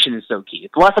communication is so key.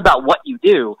 It's less about what you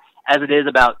do as it is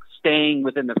about staying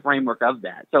within the framework of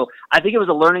that. So I think it was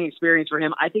a learning experience for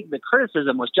him. I think the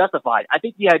criticism was justified. I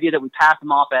think the idea that we passed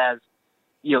him off as,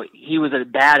 he was a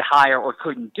bad hire or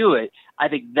couldn't do it, I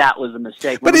think that was a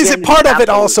mistake. But is it part of it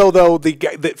also, though,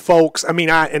 that folks? I mean,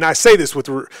 I say this with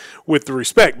the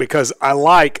respect, because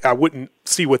I wouldn't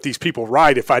see what these people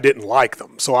write if I didn't like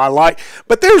them. So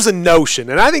but there's a notion,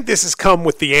 and I think this has come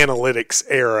with the analytics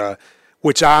era,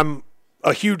 which I'm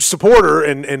a huge supporter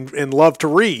and love to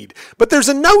read. But there's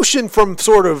a notion from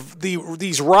sort of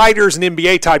these writers and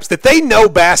NBA types that they know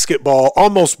basketball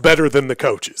almost better than the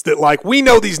coaches. That we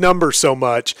know these numbers so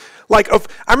much. I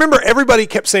remember everybody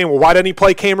kept saying, well, why doesn't he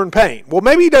play Cameron Payne? Well,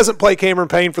 maybe he doesn't play Cameron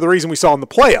Payne for the reason we saw in the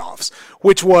playoffs,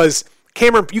 which was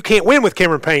you can't win with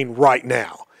Cameron Payne right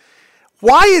now.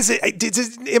 Why is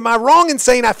it, am I wrong in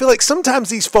saying I feel like sometimes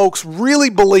these folks really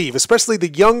believe, especially the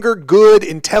younger, good,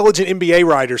 intelligent NBA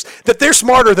writers, that they're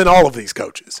smarter than all of these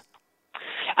coaches?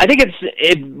 I think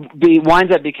it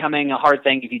winds up becoming a hard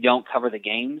thing if you don't cover the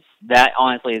games. That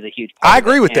honestly is a huge part. I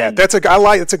agree with that. That's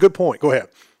a good point. Go ahead.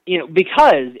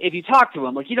 Because if you talk to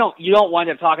him, you don't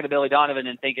wind up talking to Billy Donovan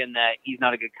and thinking that he's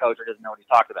not a good coach or doesn't know what he's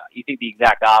talking about. You think the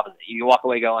exact opposite. You walk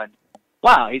away going,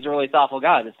 wow, he's a really thoughtful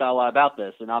guy that's thought a lot about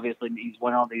this, and obviously he's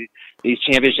won all these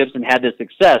championships and had this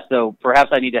success, so perhaps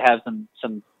I need to have some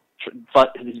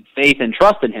faith and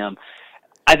trust in him.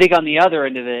 I think on the other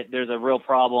end of it, there's a real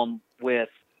problem with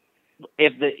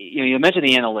you mentioned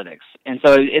the analytics, and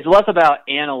so it's less about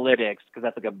analytics because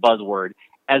that's like a buzzword,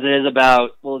 as it is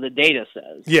about the data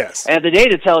says. Yes. And if the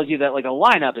data tells you that like a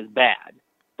lineup is bad,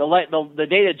 the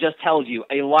data just tells you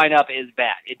a lineup is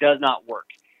bad. It does not work.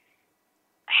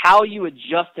 How you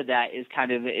adjust to that is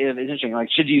kind of interesting. Like,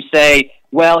 should you say,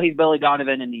 well, he's Billy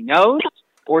Donovan and he knows?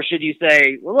 Or should you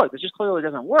say, well, look, this just clearly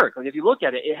doesn't work. Like, if you look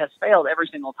at it, it has failed every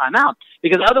single time out.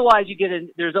 Because otherwise you get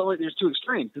there's two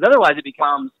extremes. Because otherwise it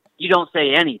becomes you don't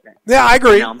say anything. Yeah, I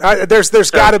agree.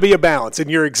 There's got to be a balance, and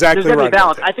you're exactly right. There's got to be a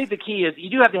balance. I think the key is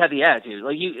you do have to have the attitude.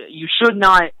 Like, you should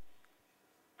not.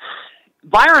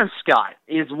 Byron Scott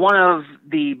is one of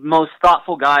the most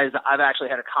thoughtful guys that I've actually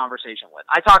had a conversation with.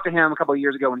 I talked to him a couple of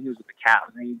years ago when he was with the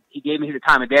Cavs, and he gave me the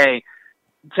time of day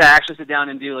to actually sit down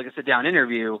and do like a sit-down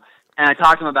interview. And I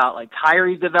talked to him about like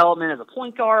Kyrie's development as a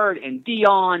point guard and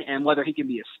Dion and whether he can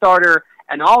be a starter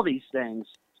and all these things.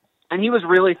 And he was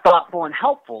really thoughtful and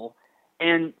helpful.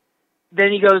 And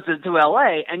then he goes to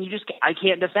LA, and I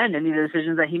can't defend any of the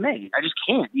decisions that he made. I just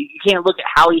can't. You can't look at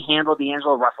how he handled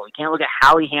D'Angelo Russell. You can't look at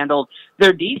how he handled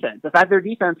their defense. The fact their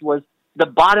defense was the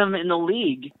bottom in the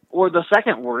league or the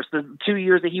second worst the 2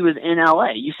 years that he was in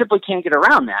LA. You simply can't get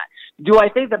around that. Do I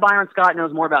think that Byron Scott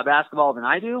knows more about basketball than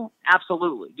I do?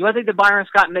 Absolutely. Do I think that Byron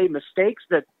Scott made mistakes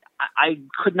that I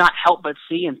could not help but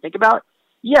see and think about?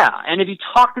 Yeah. And if you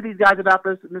talk to these guys about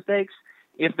those mistakes,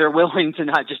 if they're willing to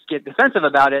not just get defensive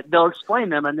about it, they'll explain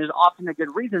them, and there's often a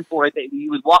good reason for it that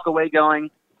you would walk away going,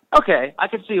 okay, I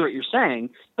can see what you're saying,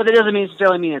 but that doesn't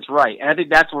necessarily mean it's right. And I think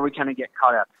that's where we kind of get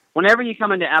caught up. Whenever you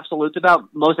come into absolutes about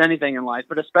most anything in life,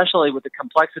 but especially with the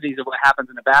complexities of what happens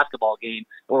in a basketball game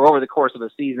or over the course of a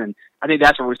season, I think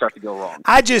that's where we start to go wrong.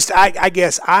 I guess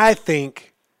I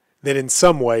think that in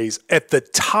some ways, at the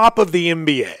top of the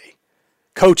NBA,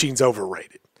 coaching's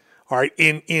overrated. All right,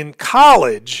 in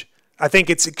college, I think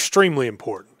it's extremely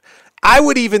important. I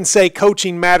would even say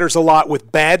coaching matters a lot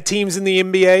with bad teams in the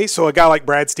NBA, so a guy like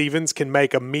Brad Stevens can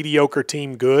make a mediocre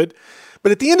team good.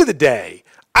 But at the end of the day,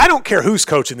 I don't care who's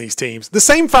coaching these teams. The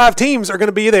same 5 teams are going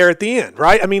to be there at the end,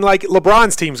 right? I mean, like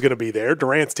LeBron's team's going to be there,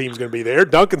 Durant's team's going to be there,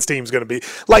 Duncan's team's going to be.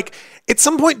 Like, at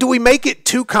some point, do we make it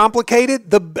too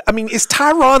complicated? Is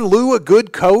Tyronn Lue a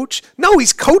good coach? No,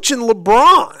 he's coaching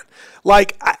LeBron.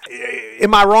 Like,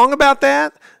 am I wrong about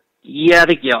that? Yeah, I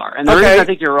think you are. And the reason I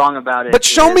think you're wrong about it. But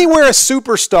show me where a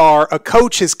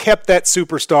coach has kept that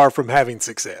superstar from having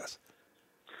success.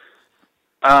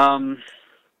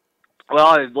 Well,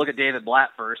 I look at David Blatt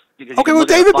first. David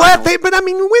Blatt,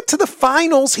 we went to the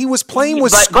finals. He was playing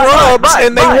with scrubs,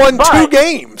 and they won 2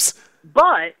 games.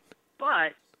 But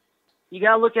you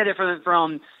got to look at it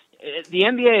from the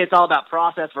NBA. It's all about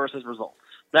process versus results.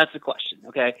 That's the question,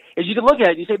 okay? As you can look at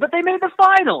it, you say, but they made the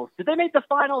finals. Did they make the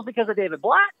finals because of David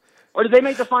Blatt? Or did they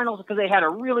make the finals because they had a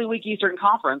really weak Eastern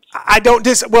Conference? I don't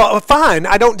think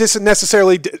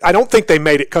they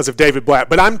made it because of David Blatt.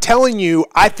 But I'm telling you,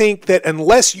 I think that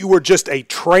unless you were just a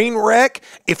train wreck,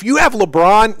 if you have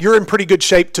LeBron, you're in pretty good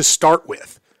shape to start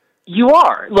with. You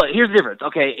are. Look, here's the difference,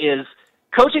 okay, is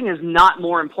coaching is not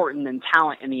more important than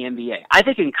talent in the NBA. I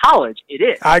think in college it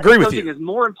is. I agree with you. Coaching is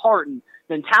more important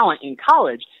than talent in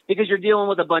college because you're dealing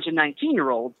with a bunch of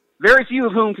 19-year-olds, very few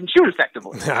of whom can shoot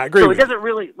effectively. I agree. So it doesn't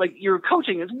really, your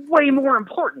coaching is way more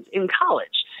important in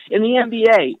college. In the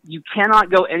NBA, you cannot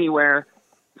go anywhere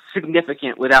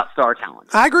significant without star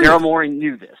talent. I agree. Daryl Morey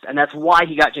knew this, and that's why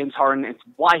he got James Harden. It's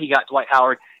why he got Dwight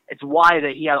Howard. It's why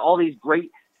that he had all these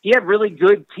he had really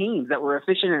good teams that were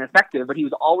efficient and effective, but he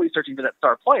was always searching for that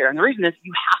star player. And the reason is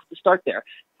you have to start there.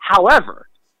 However,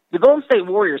 the Golden State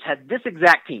Warriors had this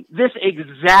exact team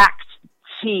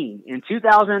in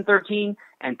 2013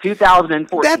 and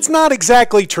 2014. That's not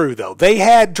exactly true, though. They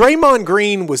had Draymond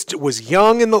Green was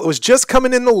young and was just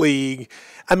coming in the league.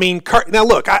 I mean, now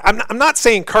look, I'm not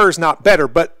saying Kerr's not better,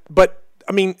 but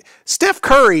I mean, Steve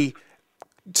Kerr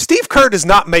does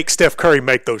not make Steph Curry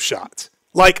make those shots.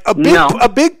 Like a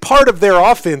big part of their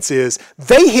offense is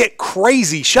they hit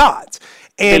crazy shots.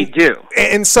 And, they do.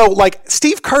 And so, like,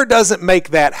 Steve Kerr doesn't make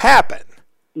that happen.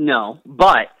 No,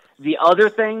 but the other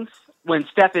things, when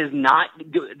Steph is not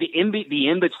the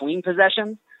in-between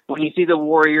possessions, when you see the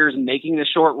Warriors making the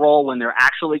short roll, when they're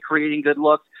actually creating good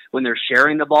looks, when they're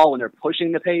sharing the ball, when they're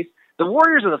pushing the pace, the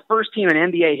Warriors are the first team in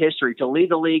NBA history to lead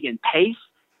the league in pace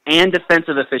and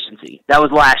defensive efficiency. That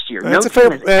was last year. That's a fair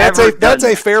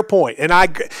point.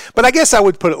 But I guess I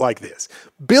would put it like this.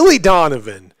 Billy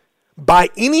Donovan, by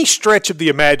any stretch of the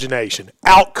imagination,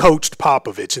 outcoached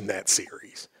Popovich in that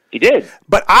series. He did.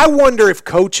 But I wonder if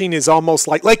coaching is almost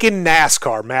like in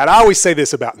NASCAR, Matt. I always say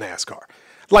this about NASCAR.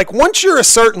 Like, once you're a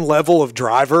certain level of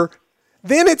driver,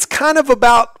 then it's kind of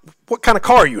about what kind of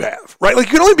car you have, right? Like,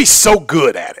 you can only be so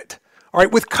good at it. All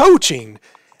right, with coaching,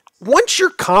 once you're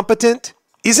competent,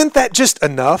 isn't that just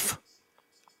enough?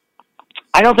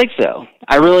 I don't think so.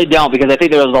 I really don't, because I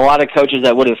think there was a lot of coaches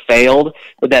that would have failed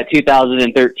with that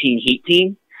 2013 Heat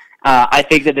team. I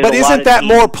think that there's but isn't that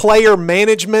more player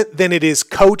management than it is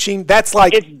coaching? That's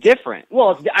like it's different.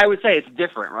 Well, I would say it's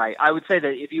different, right? I would say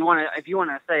that if you want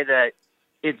to say that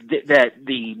it's that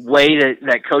the way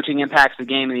that coaching impacts the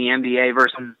game in the NBA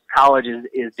versus college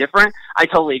is different, I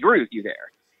totally agree with you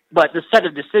there. But the set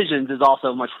of decisions is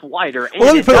also much wider. And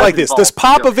let me put it like this: does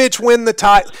Popovich win the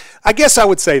title? I guess I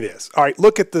would say this. All right,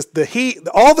 look at the Heat,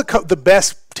 all the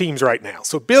best teams right now.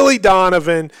 So Billy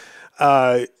Donovan,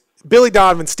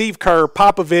 Steve Kerr,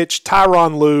 Popovich,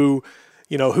 Tyronn Lue.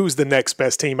 Who's the next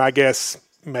best team? I guess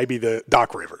maybe the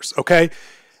Doc Rivers. Okay,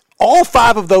 all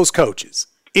 5 of those coaches.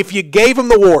 If you gave them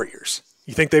the Warriors,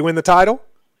 you think they win the title?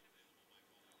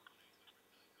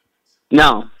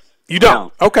 No. You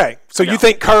don't? No. Okay. So No. You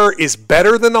think Kerr is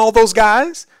better than all those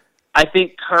guys? I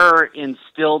think Kerr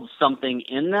instilled something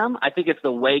in them. I think it's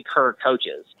the way Kerr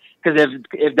coaches. Because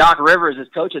if Doc Rivers is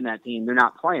coaching that team, they're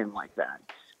not playing like that.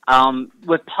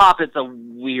 With Pop, it's a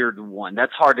weird one.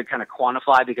 That's hard to kind of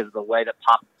quantify because of the way that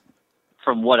Pop,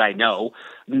 from what I know,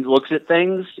 looks at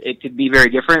things. It could be very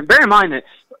different. Bear in mind that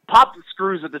Pop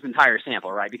screws with this entire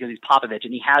sample, right? Because he's Popovich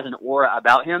and he has an aura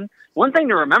about him. One thing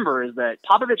to remember is that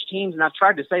Popovich teams, and I've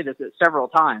tried to say this several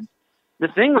times, the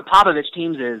thing with Popovich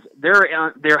teams is they're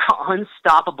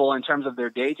unstoppable in terms of their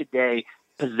day-to-day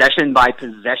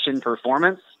possession-by-possession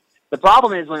performance. The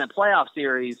problem is when a playoff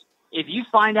series, if you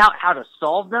find out how to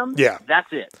solve them,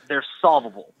 that's it. They're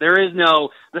solvable. There is no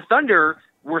 – the Thunder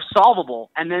were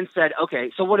solvable and then said,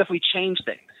 okay, so what if we change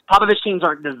things? Popovich teams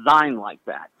aren't designed like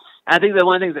that. And I think that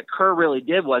one of the things that Kerr really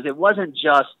did was it wasn't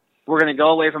just we're going to go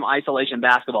away from isolation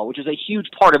basketball, which is a huge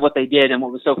part of what they did and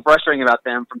what was so frustrating about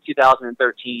them from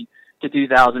 2013 to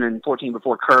 2014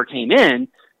 before Kerr came in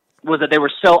was that they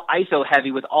were so ISO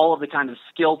heavy with all of the kind of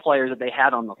skill players that they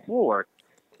had on the floor.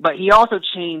 But he also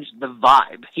changed the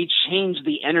vibe. He changed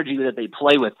the energy that they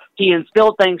play with. He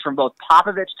instilled things from both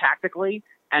Popovich tactically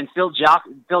and Phil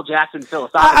Jackson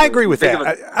philosophically. I agree with that.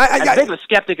 As big of a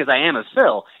skeptic as I am of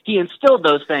Phil, he instilled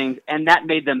those things, and that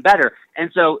made them better.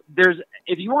 And so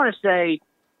if you want to say,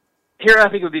 here I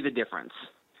think would be the difference.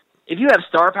 If you have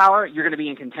star power, you're going to be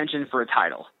in contention for a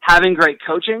title. Having great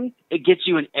coaching, it gets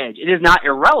you an edge. It is not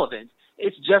irrelevant.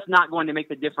 It's just not going to make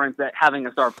the difference that having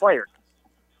a star player.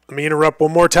 Let me interrupt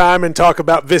one more time and talk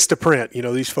about Vistaprint.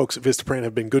 These folks at Vistaprint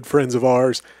have been good friends of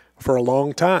ours for a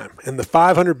long time. And the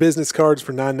 500 business cards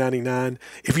for $9.99,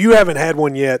 if you haven't had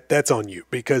one yet, that's on you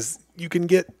because you can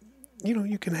get,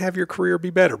 you can have your career be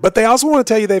better. But they also want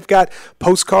to tell you they've got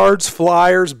postcards,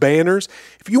 flyers, banners.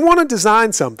 If you want to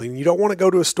design something, you don't want to go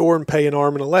to a store and pay an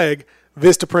arm and a leg,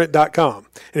 Vistaprint.com.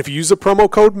 And if you use the promo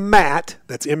code MATT,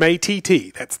 that's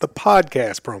M-A-T-T, that's the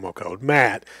podcast promo code,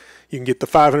 MATT, you can get the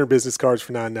 500 business cards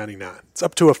for $9.99. It's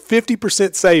up to a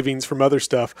 50% savings from other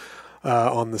stuff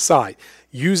on the site.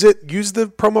 Use it. Use the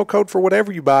promo code for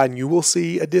whatever you buy, and you will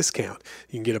see a discount.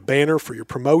 You can get a banner for your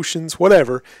promotions,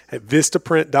 whatever, at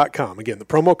Vistaprint.com. Again, the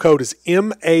promo code is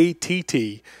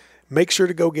MATT. Make sure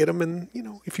to go get them, and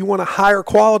if you want a higher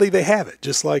quality, they have it.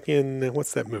 Just like in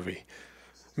what's that movie,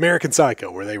 American Psycho,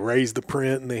 where they raise the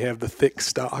print and they have the thick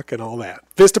stock and all that.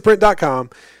 Vistaprint.com.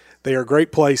 They are a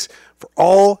great place for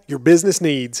all your business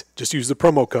needs. Just use the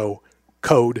promo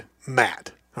code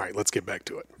MATT. All right, let's get back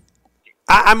to it.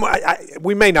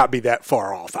 We may not be that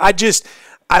far off. I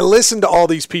listen to all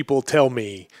these people tell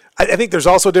me. I think there's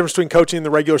also a difference between coaching in the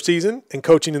regular season and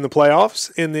coaching in the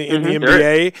playoffs in the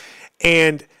NBA.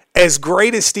 And as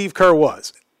great as Steve Kerr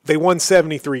was, they won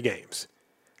 73 games.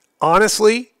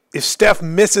 Honestly, if Steph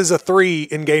misses a 3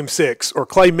 in Game 6 or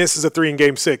Clay misses a 3 in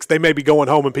Game 6, they may be going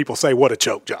home and people say, what a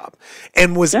choke job.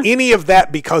 And was any of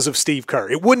that because of Steve Kerr?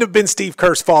 It wouldn't have been Steve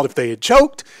Kerr's fault if they had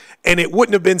choked, and it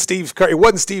wouldn't have been Steve Kerr. It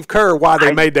wasn't Steve Kerr why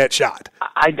they made that shot.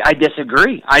 I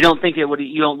disagree. I don't think it would.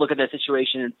 You don't look at that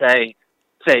situation and say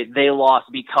they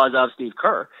lost because of Steve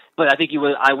Kerr. But I think we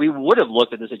would have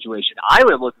looked at the situation. I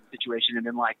would have looked at the situation and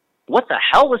been like, what the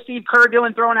hell was Steve Kerr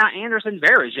doing throwing out Anderson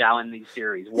Varejao in these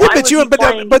series?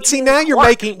 But see, now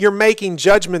you're making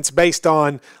judgments based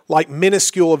on like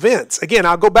minuscule events. Again,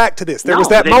 I'll go back to this. There was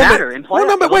that moment.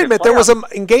 But wait a minute. There was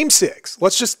in Game 6.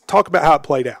 Let's just talk about how it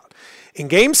played out. In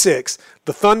Game 6,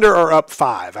 the Thunder are up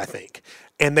 5, I think,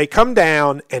 and they come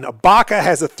down, and Ibaka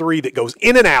has a 3 that goes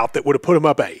in and out that would have put them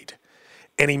up 8.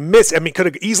 and he missed. I mean, could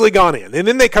have easily gone in. And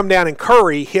then they come down, and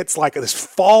Curry hits like this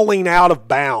falling out of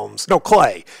bounds. No,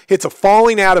 Clay hits a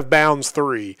falling out of bounds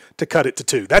 3 to cut it to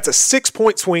 2. That's a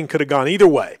 6-point swing, could have gone either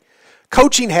way.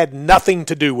 Coaching had nothing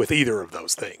to do with either of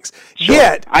those things. Sure.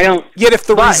 Yet if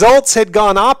the results had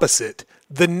gone opposite,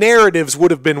 the narratives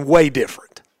would have been way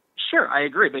different. Sure, I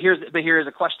agree. But here's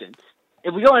a question.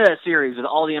 If we go into that series with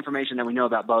all the information that we know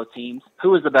about both teams,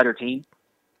 who is the better team?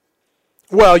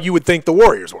 Well, you would think the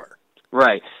Warriors were.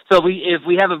 Right. So if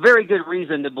we have a very good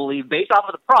reason to believe, based off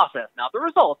of the process, not the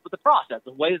results, but the process,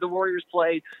 the way the Warriors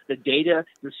played, the data,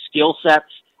 the skill sets,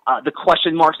 the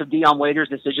question marks of Dion Waiters'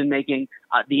 decision-making,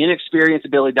 the inexperience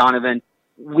of Billy Donovan,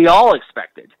 we all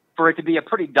expected for it to be a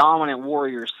pretty dominant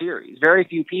Warriors series. Very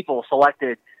few people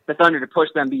selected the Thunder to push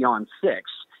them beyond 6.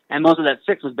 And most of that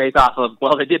 6 was based off of,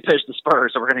 well, they did push the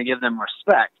Spurs, so we're going to give them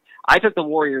respect. I took the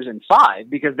Warriors in 5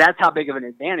 because that's how big of an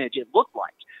advantage it looked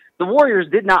like. The Warriors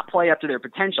did not play up to their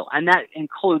potential, and that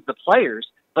includes the players,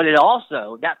 but it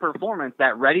also, that performance,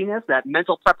 that readiness, that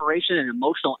mental preparation and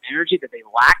emotional energy that they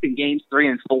lacked in games 3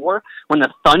 and 4, when the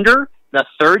Thunder, the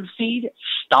 3rd seed,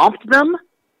 stomped them,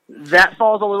 that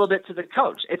falls a little bit to the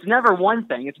coach. It's never one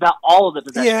thing. It's about all of the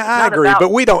possessions. Yeah, I agree, but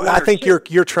we don't. I think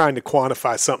you're trying to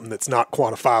quantify something that's not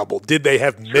quantifiable. Did they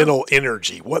have mental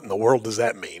energy? What in the world does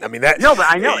that mean? I mean that. No, but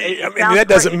I know. That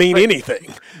doesn't mean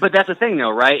anything. But that's the thing,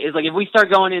 though, right? Is like if we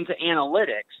start going into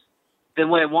analytics, then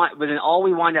then all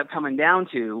we wind up coming down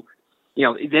to,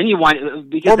 then you wind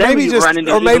because then you run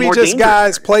into maybe more just danger.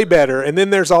 Guys play better, and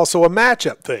then there's also a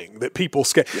matchup thing that people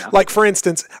like. For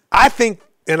instance, I think.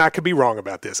 And I could be wrong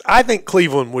about this. I think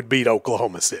Cleveland would beat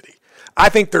Oklahoma City. I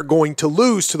think they're going to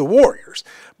lose to the Warriors.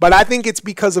 But I think it's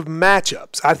because of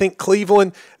matchups. I think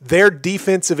Cleveland, their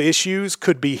defensive issues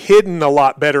could be hidden a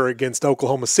lot better against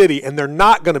Oklahoma City, and they're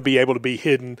not going to be able to be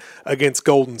hidden against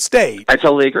Golden State. I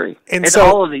totally agree. And it's so,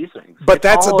 all of these things. But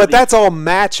that's all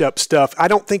matchup stuff. I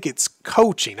don't think it's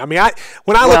coaching. I mean,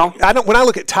 when I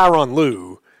look at Tyronn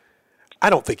Lue, I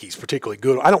don't think he's particularly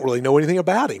good. I don't really know anything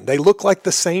about him. They look like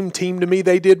the same team to me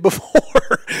they did before.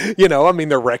 I mean,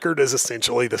 their record is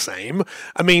essentially the same.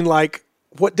 I mean, like,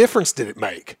 what difference did it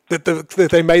make that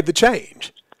they made the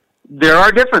change? There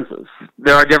are differences.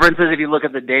 There are differences if you look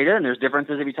at the data, and there's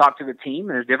differences if you talk to the team,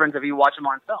 and there's differences if you watch them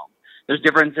on film. There's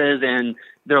differences in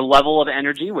their level of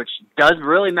energy, which does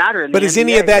really matter in the NBA. But is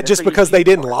any of that just because they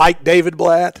didn't like David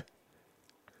Blatt?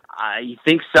 I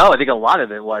think so. I think a lot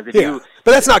of it was.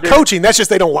 But that's not coaching. That's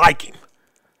just they don't like him.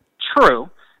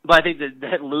 True. But I think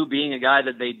that Lue being a guy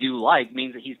that they do like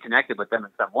means that he's connected with them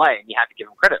in some way, and you have to give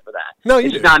him credit for that. No,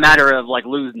 it's just not a matter of, like,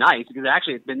 Lue's nice, because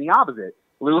actually it's been the opposite.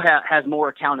 Lue has more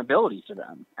accountability for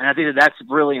them, and I think that's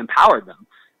really empowered them.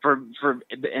 From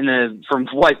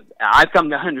what I've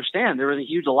come to understand, there was a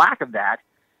huge lack of that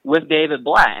with David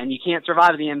Blatt, and you can't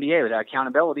survive in the NBA without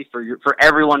accountability for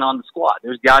everyone on the squad.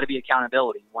 There's got to be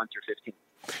accountability 1 through 15.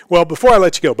 Well, before I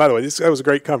let you go, by the way, that was a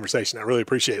great conversation. I really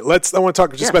appreciate it. I want to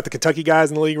talk just about the Kentucky guys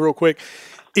in the league real quick.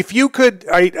 If you could,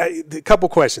 a couple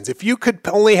questions. If you could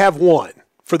only have one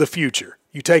for the future,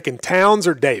 you taking Towns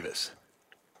or Davis?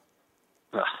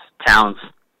 Towns.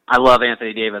 I love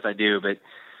Anthony Davis, I do, but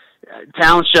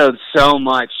Towns showed so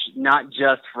much, not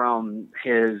just from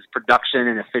his production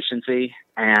and efficiency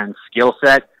and skill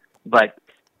set, but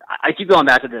I keep going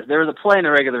back to this. There was a play in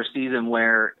the regular season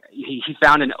where he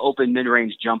found an open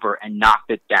mid-range jumper and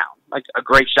knocked it down. Like a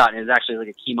great shot, and it was actually like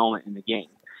a key moment in the game.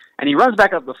 And he runs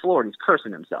back up the floor, and he's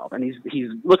cursing himself. And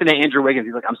he's looking at Andrew Wiggins.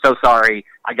 He's like, I'm so sorry.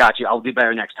 I got you. I'll do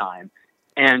better next time.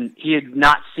 And he had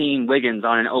not seen Wiggins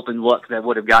on an open look that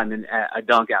would have gotten a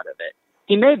dunk out of it.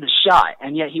 He made the shot,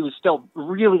 and yet he was still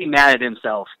really mad at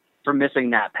himself for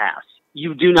missing that pass.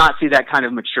 You do not see that kind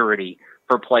of maturity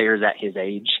for players at his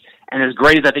age. And as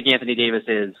great as I think Anthony Davis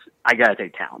is, I got to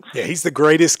take Towns. Yeah, he's the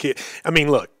greatest kid. I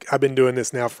mean, look, I've been doing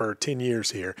this now for 10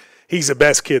 years here. He's the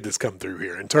best kid that's come through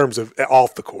here in terms of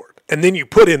off the court. And then you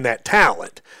put in that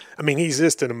talent. I mean, he's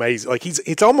just an amazing – like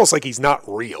it's almost like he's not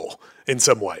real in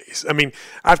some ways. I mean,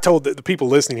 I've told the people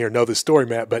listening here know this story,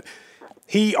 Matt, but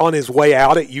he, on his way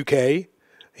out at UK,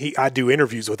 I do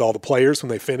interviews with all the players when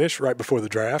they finish right before the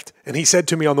draft. And he said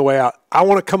to me on the way out, I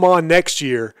want to come on next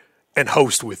year and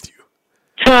host with you.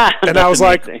 And I was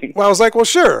like, well,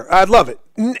 sure, I'd love it.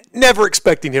 Never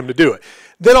expecting him to do it.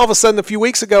 Then all of a sudden, a few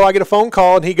weeks ago, I get a phone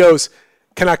call, and he goes,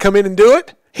 can I come in and do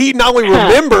it? He not only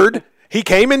remembered, he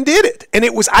came and did it. And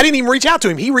I didn't even reach out to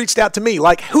him. He reached out to me.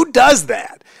 Like, who does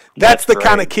that? That's the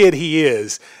kind of kid he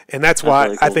is, and that's why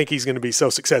really cool. I think he's going to be so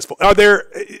successful. Are there,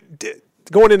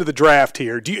 going into the draft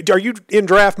here, are you in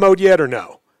draft mode yet or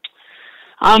no?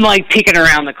 I'm, like, peeking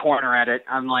around the corner at it.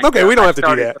 I'm like, okay, we don't have to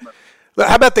do that.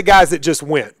 How about the guys that just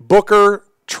went? Booker,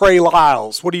 Trey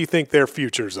Lyles, what do you think their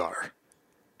futures are?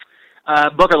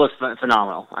 Booker looks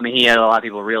phenomenal. I mean, he had a lot of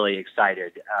people really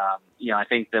excited. I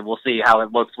think that we'll see how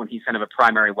it looks when he's kind of a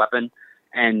primary weapon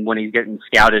and when he's getting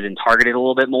scouted and targeted a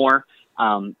little bit more.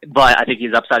 But I think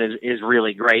his upside is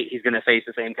really great. He's going to face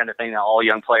the same kind of thing that all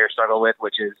young players struggle with,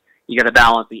 which is you got to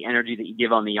balance the energy that you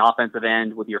give on the offensive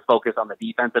end with your focus on the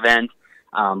defensive end.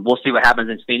 We'll see what happens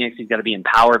in Phoenix. He's got to be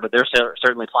empowered, but they're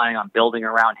certainly planning on building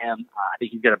around him. I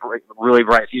think he's got a really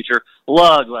bright future.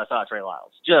 Loved what I saw Trey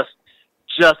Lyles.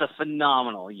 Just a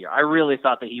phenomenal year. I really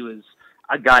thought that he was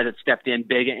a guy that stepped in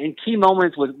big in key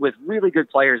moments with really good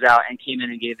players out and came in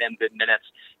and gave them good minutes.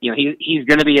 He's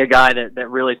going to be a guy that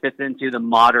really fits into the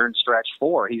modern stretch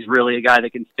four. He's really a guy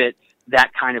that can fit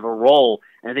that kind of a role.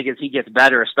 And I think as he gets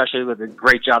better, especially with the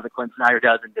great job that Quinn Snyder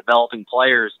does in developing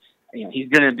players, he's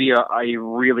going to be a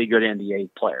really good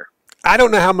NBA player. I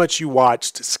don't know how much you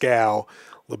watched Skal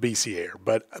Labissiere,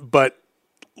 but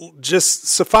just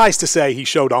suffice to say he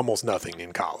showed almost nothing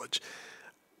in college.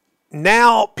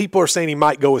 Now people are saying he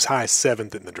might go as high as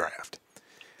 7th in the draft.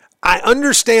 I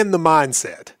understand the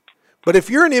mindset, but if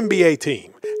you're an NBA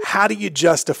team, how do you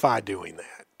justify doing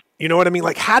that? You know what I mean?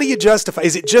 Like, how do you justify?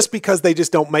 Is it just because they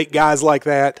just don't make guys like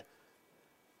that?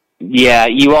 Yeah,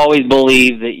 you always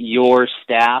believe that your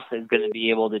staff is going to be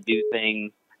able to do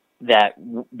things that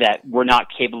we're not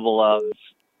capable of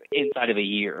inside of a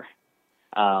year.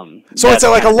 So it's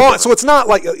like so it's not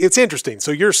like, it's interesting.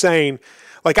 So you're saying,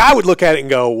 like, I would look at it and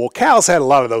go, well, Cal's had a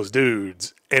lot of those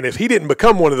dudes, and if he didn't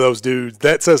become one of those dudes,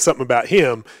 that says something about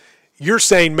him. You're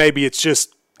saying maybe it's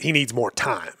just he needs more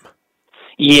time.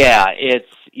 Yeah, it's,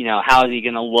 how is he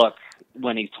going to look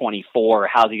when he's 24?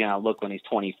 How's he going to look when he's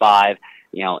 25?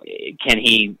 Can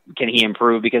he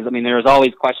improve? Because, there's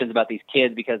always questions about these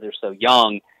kids because they're so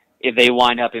young. If they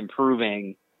wind up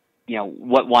improving, how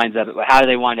do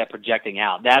they wind up projecting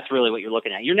out? That's really what you're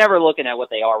looking at. You're never looking at what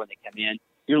they are when they come in.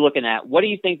 You're looking at what do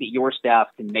you think that your staff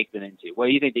can make them into? What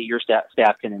do you think that your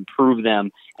staff can improve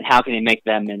them, and how can they make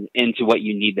them into what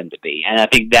you need them to be? And I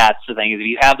think that's the thing, is if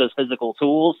you have those physical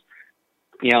tools,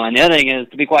 and the other thing is,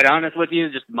 to be quite honest with you,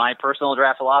 just my personal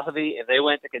draft philosophy, if they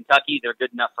went to Kentucky, they're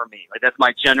good enough for me. Like, that's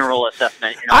my general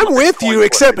assessment. I'm with you,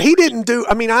 except he didn't do –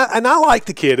 I like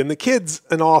the kid, and the kid's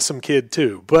an awesome kid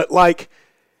too. But, like,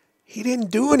 he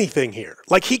didn't do anything here.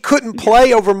 Like, he couldn't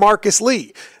play over Marcus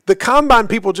Lee. The Combine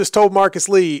people just told Marcus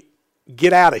Lee,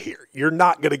 get out of here. You're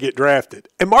not going to get drafted.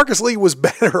 And Marcus Lee was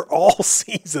better all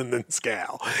season than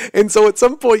Skal. And so at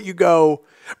some point you go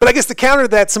 – but I guess the counter to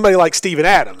that, somebody like Steven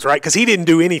Adams, right? Because he didn't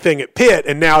do anything at Pitt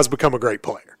and now has become a great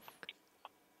player.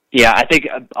 Yeah, I think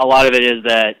a lot of it is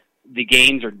that the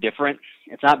games are different.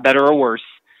 It's not better or worse.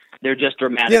 They're just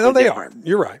dramatically different. Yeah, no, they are.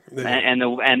 You're right.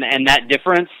 And that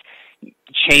difference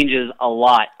changes a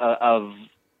lot of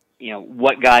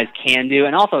what guys can do.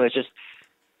 And also it's just,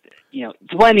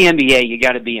 to play in the NBA, you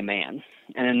got to be a man,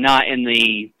 and not in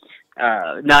the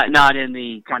not in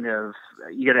the kind of,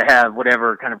 you got to have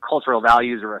whatever kind of cultural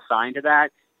values are assigned to that.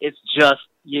 It's just,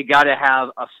 you got to have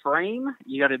a frame,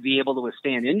 you got to be able to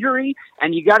withstand injury,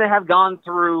 and you got to have gone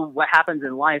through what happens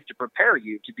in life to prepare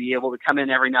you to be able to come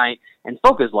in every night and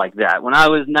focus like that. When I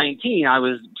was 19, I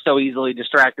was so easily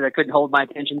distracted I couldn't hold my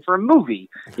attention for a movie.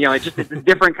 It's a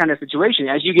different kind of situation.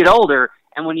 As you get older,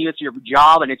 and when it's your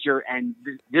job and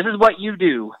this is what you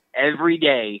do every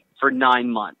day for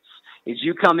 9 months, is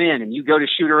you come in and you go to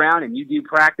shoot around and you do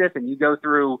practice and you go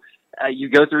through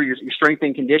your strength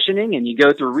and conditioning, and you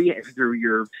go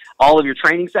through all of your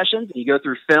training sessions, and you go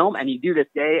through film, and you do this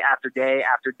day after day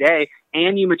after day,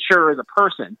 and you mature as a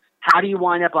person. How do you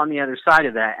wind up on the other side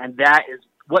of that? And that is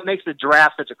what makes the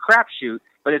draft such a crapshoot,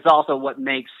 but it's also what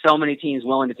makes so many teams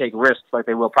willing to take risks like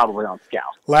they will probably on Skal.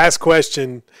 Last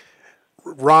question.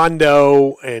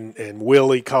 Rondo and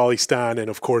Willie Cauley-Stein and,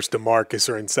 of course, DeMarcus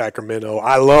are in Sacramento.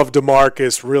 I love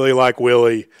DeMarcus, really like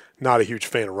Willie, not a huge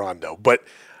fan of Rondo. But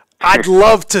I'd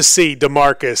love to see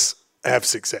DeMarcus have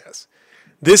success.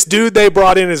 This dude they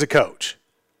brought in as a coach,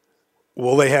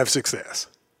 will they have success?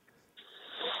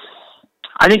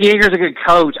 I think Yeager's a good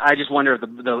coach. I just wonder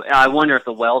if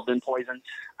the well's been poisoned.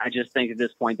 I just think at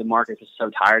this point DeMarcus is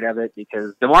so tired of it,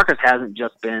 because DeMarcus hasn't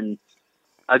just been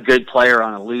a good player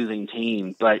on a losing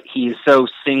team, but he's so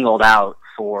singled out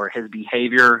for his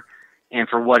behavior and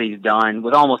for what he's done,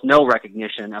 with almost no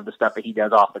recognition of the stuff that he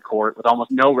does off the court, with almost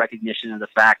no recognition of the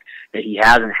fact that he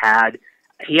hasn't had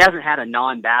a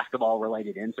non-basketball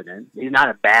related incident. He's not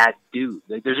a bad dude.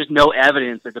 There's just no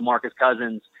evidence that DeMarcus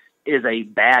Cousins is a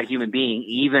bad human being,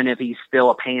 even if he's still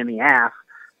a pain in the ass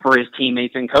for his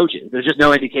teammates and coaches. There's just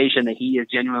no indication that he is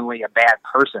genuinely a bad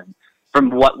person. from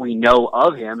what we know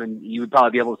of him, and you would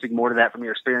probably be able to speak more to that from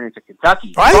your experience at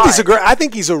Kentucky. I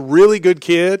think he's a really good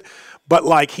kid, but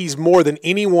like he's more than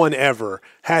anyone ever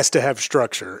has to have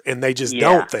structure, and they just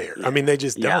don't there. I mean, they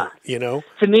just don't. You know.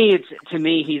 To me,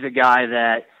 he's a guy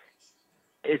that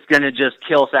it's going to just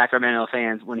kill Sacramento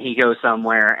fans when he goes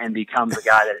somewhere and becomes a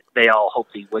guy that they all hoped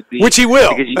he would be. Which he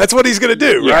will. That's what he's going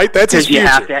to do, right? That's his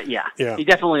future. He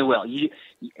definitely will. He's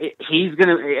going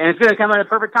to, and it's going to come at a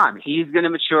perfect time. He's going to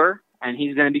mature, and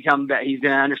he's going to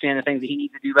understand the things that he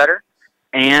needs to do better,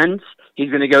 and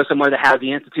he's going to go somewhere that has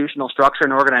the institutional structure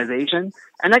and organization,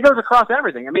 and that goes across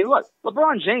everything. I mean, look,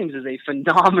 LeBron James is a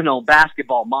phenomenal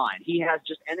basketball mind. He has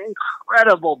just an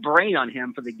incredible brain on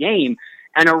him for the game,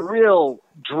 and a real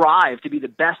drive to be the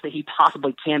best that he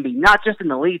possibly can be, not just in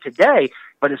the league today,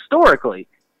 but historically.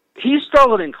 He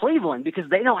struggled in Cleveland because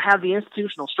they don't have the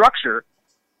institutional structure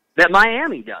that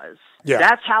Miami does. Yeah.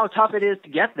 That's how tough it is to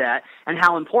get that and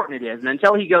how important it is. And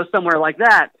until he goes somewhere like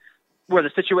that, where the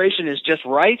situation is just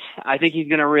right, I think he's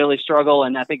going to really struggle.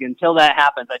 And I think until that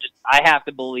happens, I have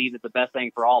to believe that the best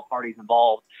thing for all parties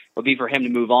involved would be for him to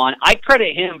move on. I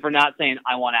credit him for not saying,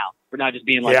 I want out, for not just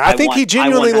being like, I think he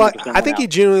genuinely he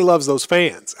genuinely loves those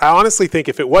fans. I honestly think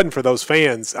if it wasn't for those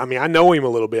fans, I mean, I know him a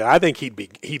little bit. I think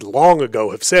he'd long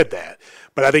ago have said that.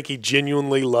 But I think he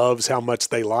genuinely loves how much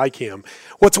they like him.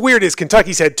 What's weird is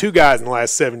Kentucky's had two guys in the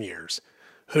last 7 years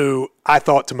who I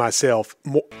thought to myself,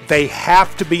 they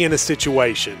have to be in a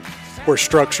situation where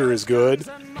structure is good,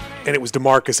 and it was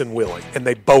DeMarcus and Willie, and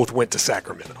they both went to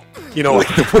Sacramento. You know, like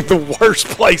the worst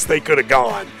place they could have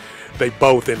gone, they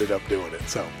both ended up doing it.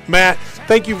 So, Matt,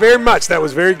 thank you very much. That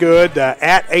was very good.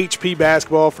 At HP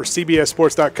Basketball for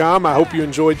CBSSports.com. I hope you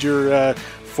enjoyed your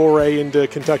foray into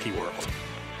Kentucky world.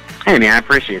 Hey, man, I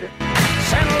appreciate it.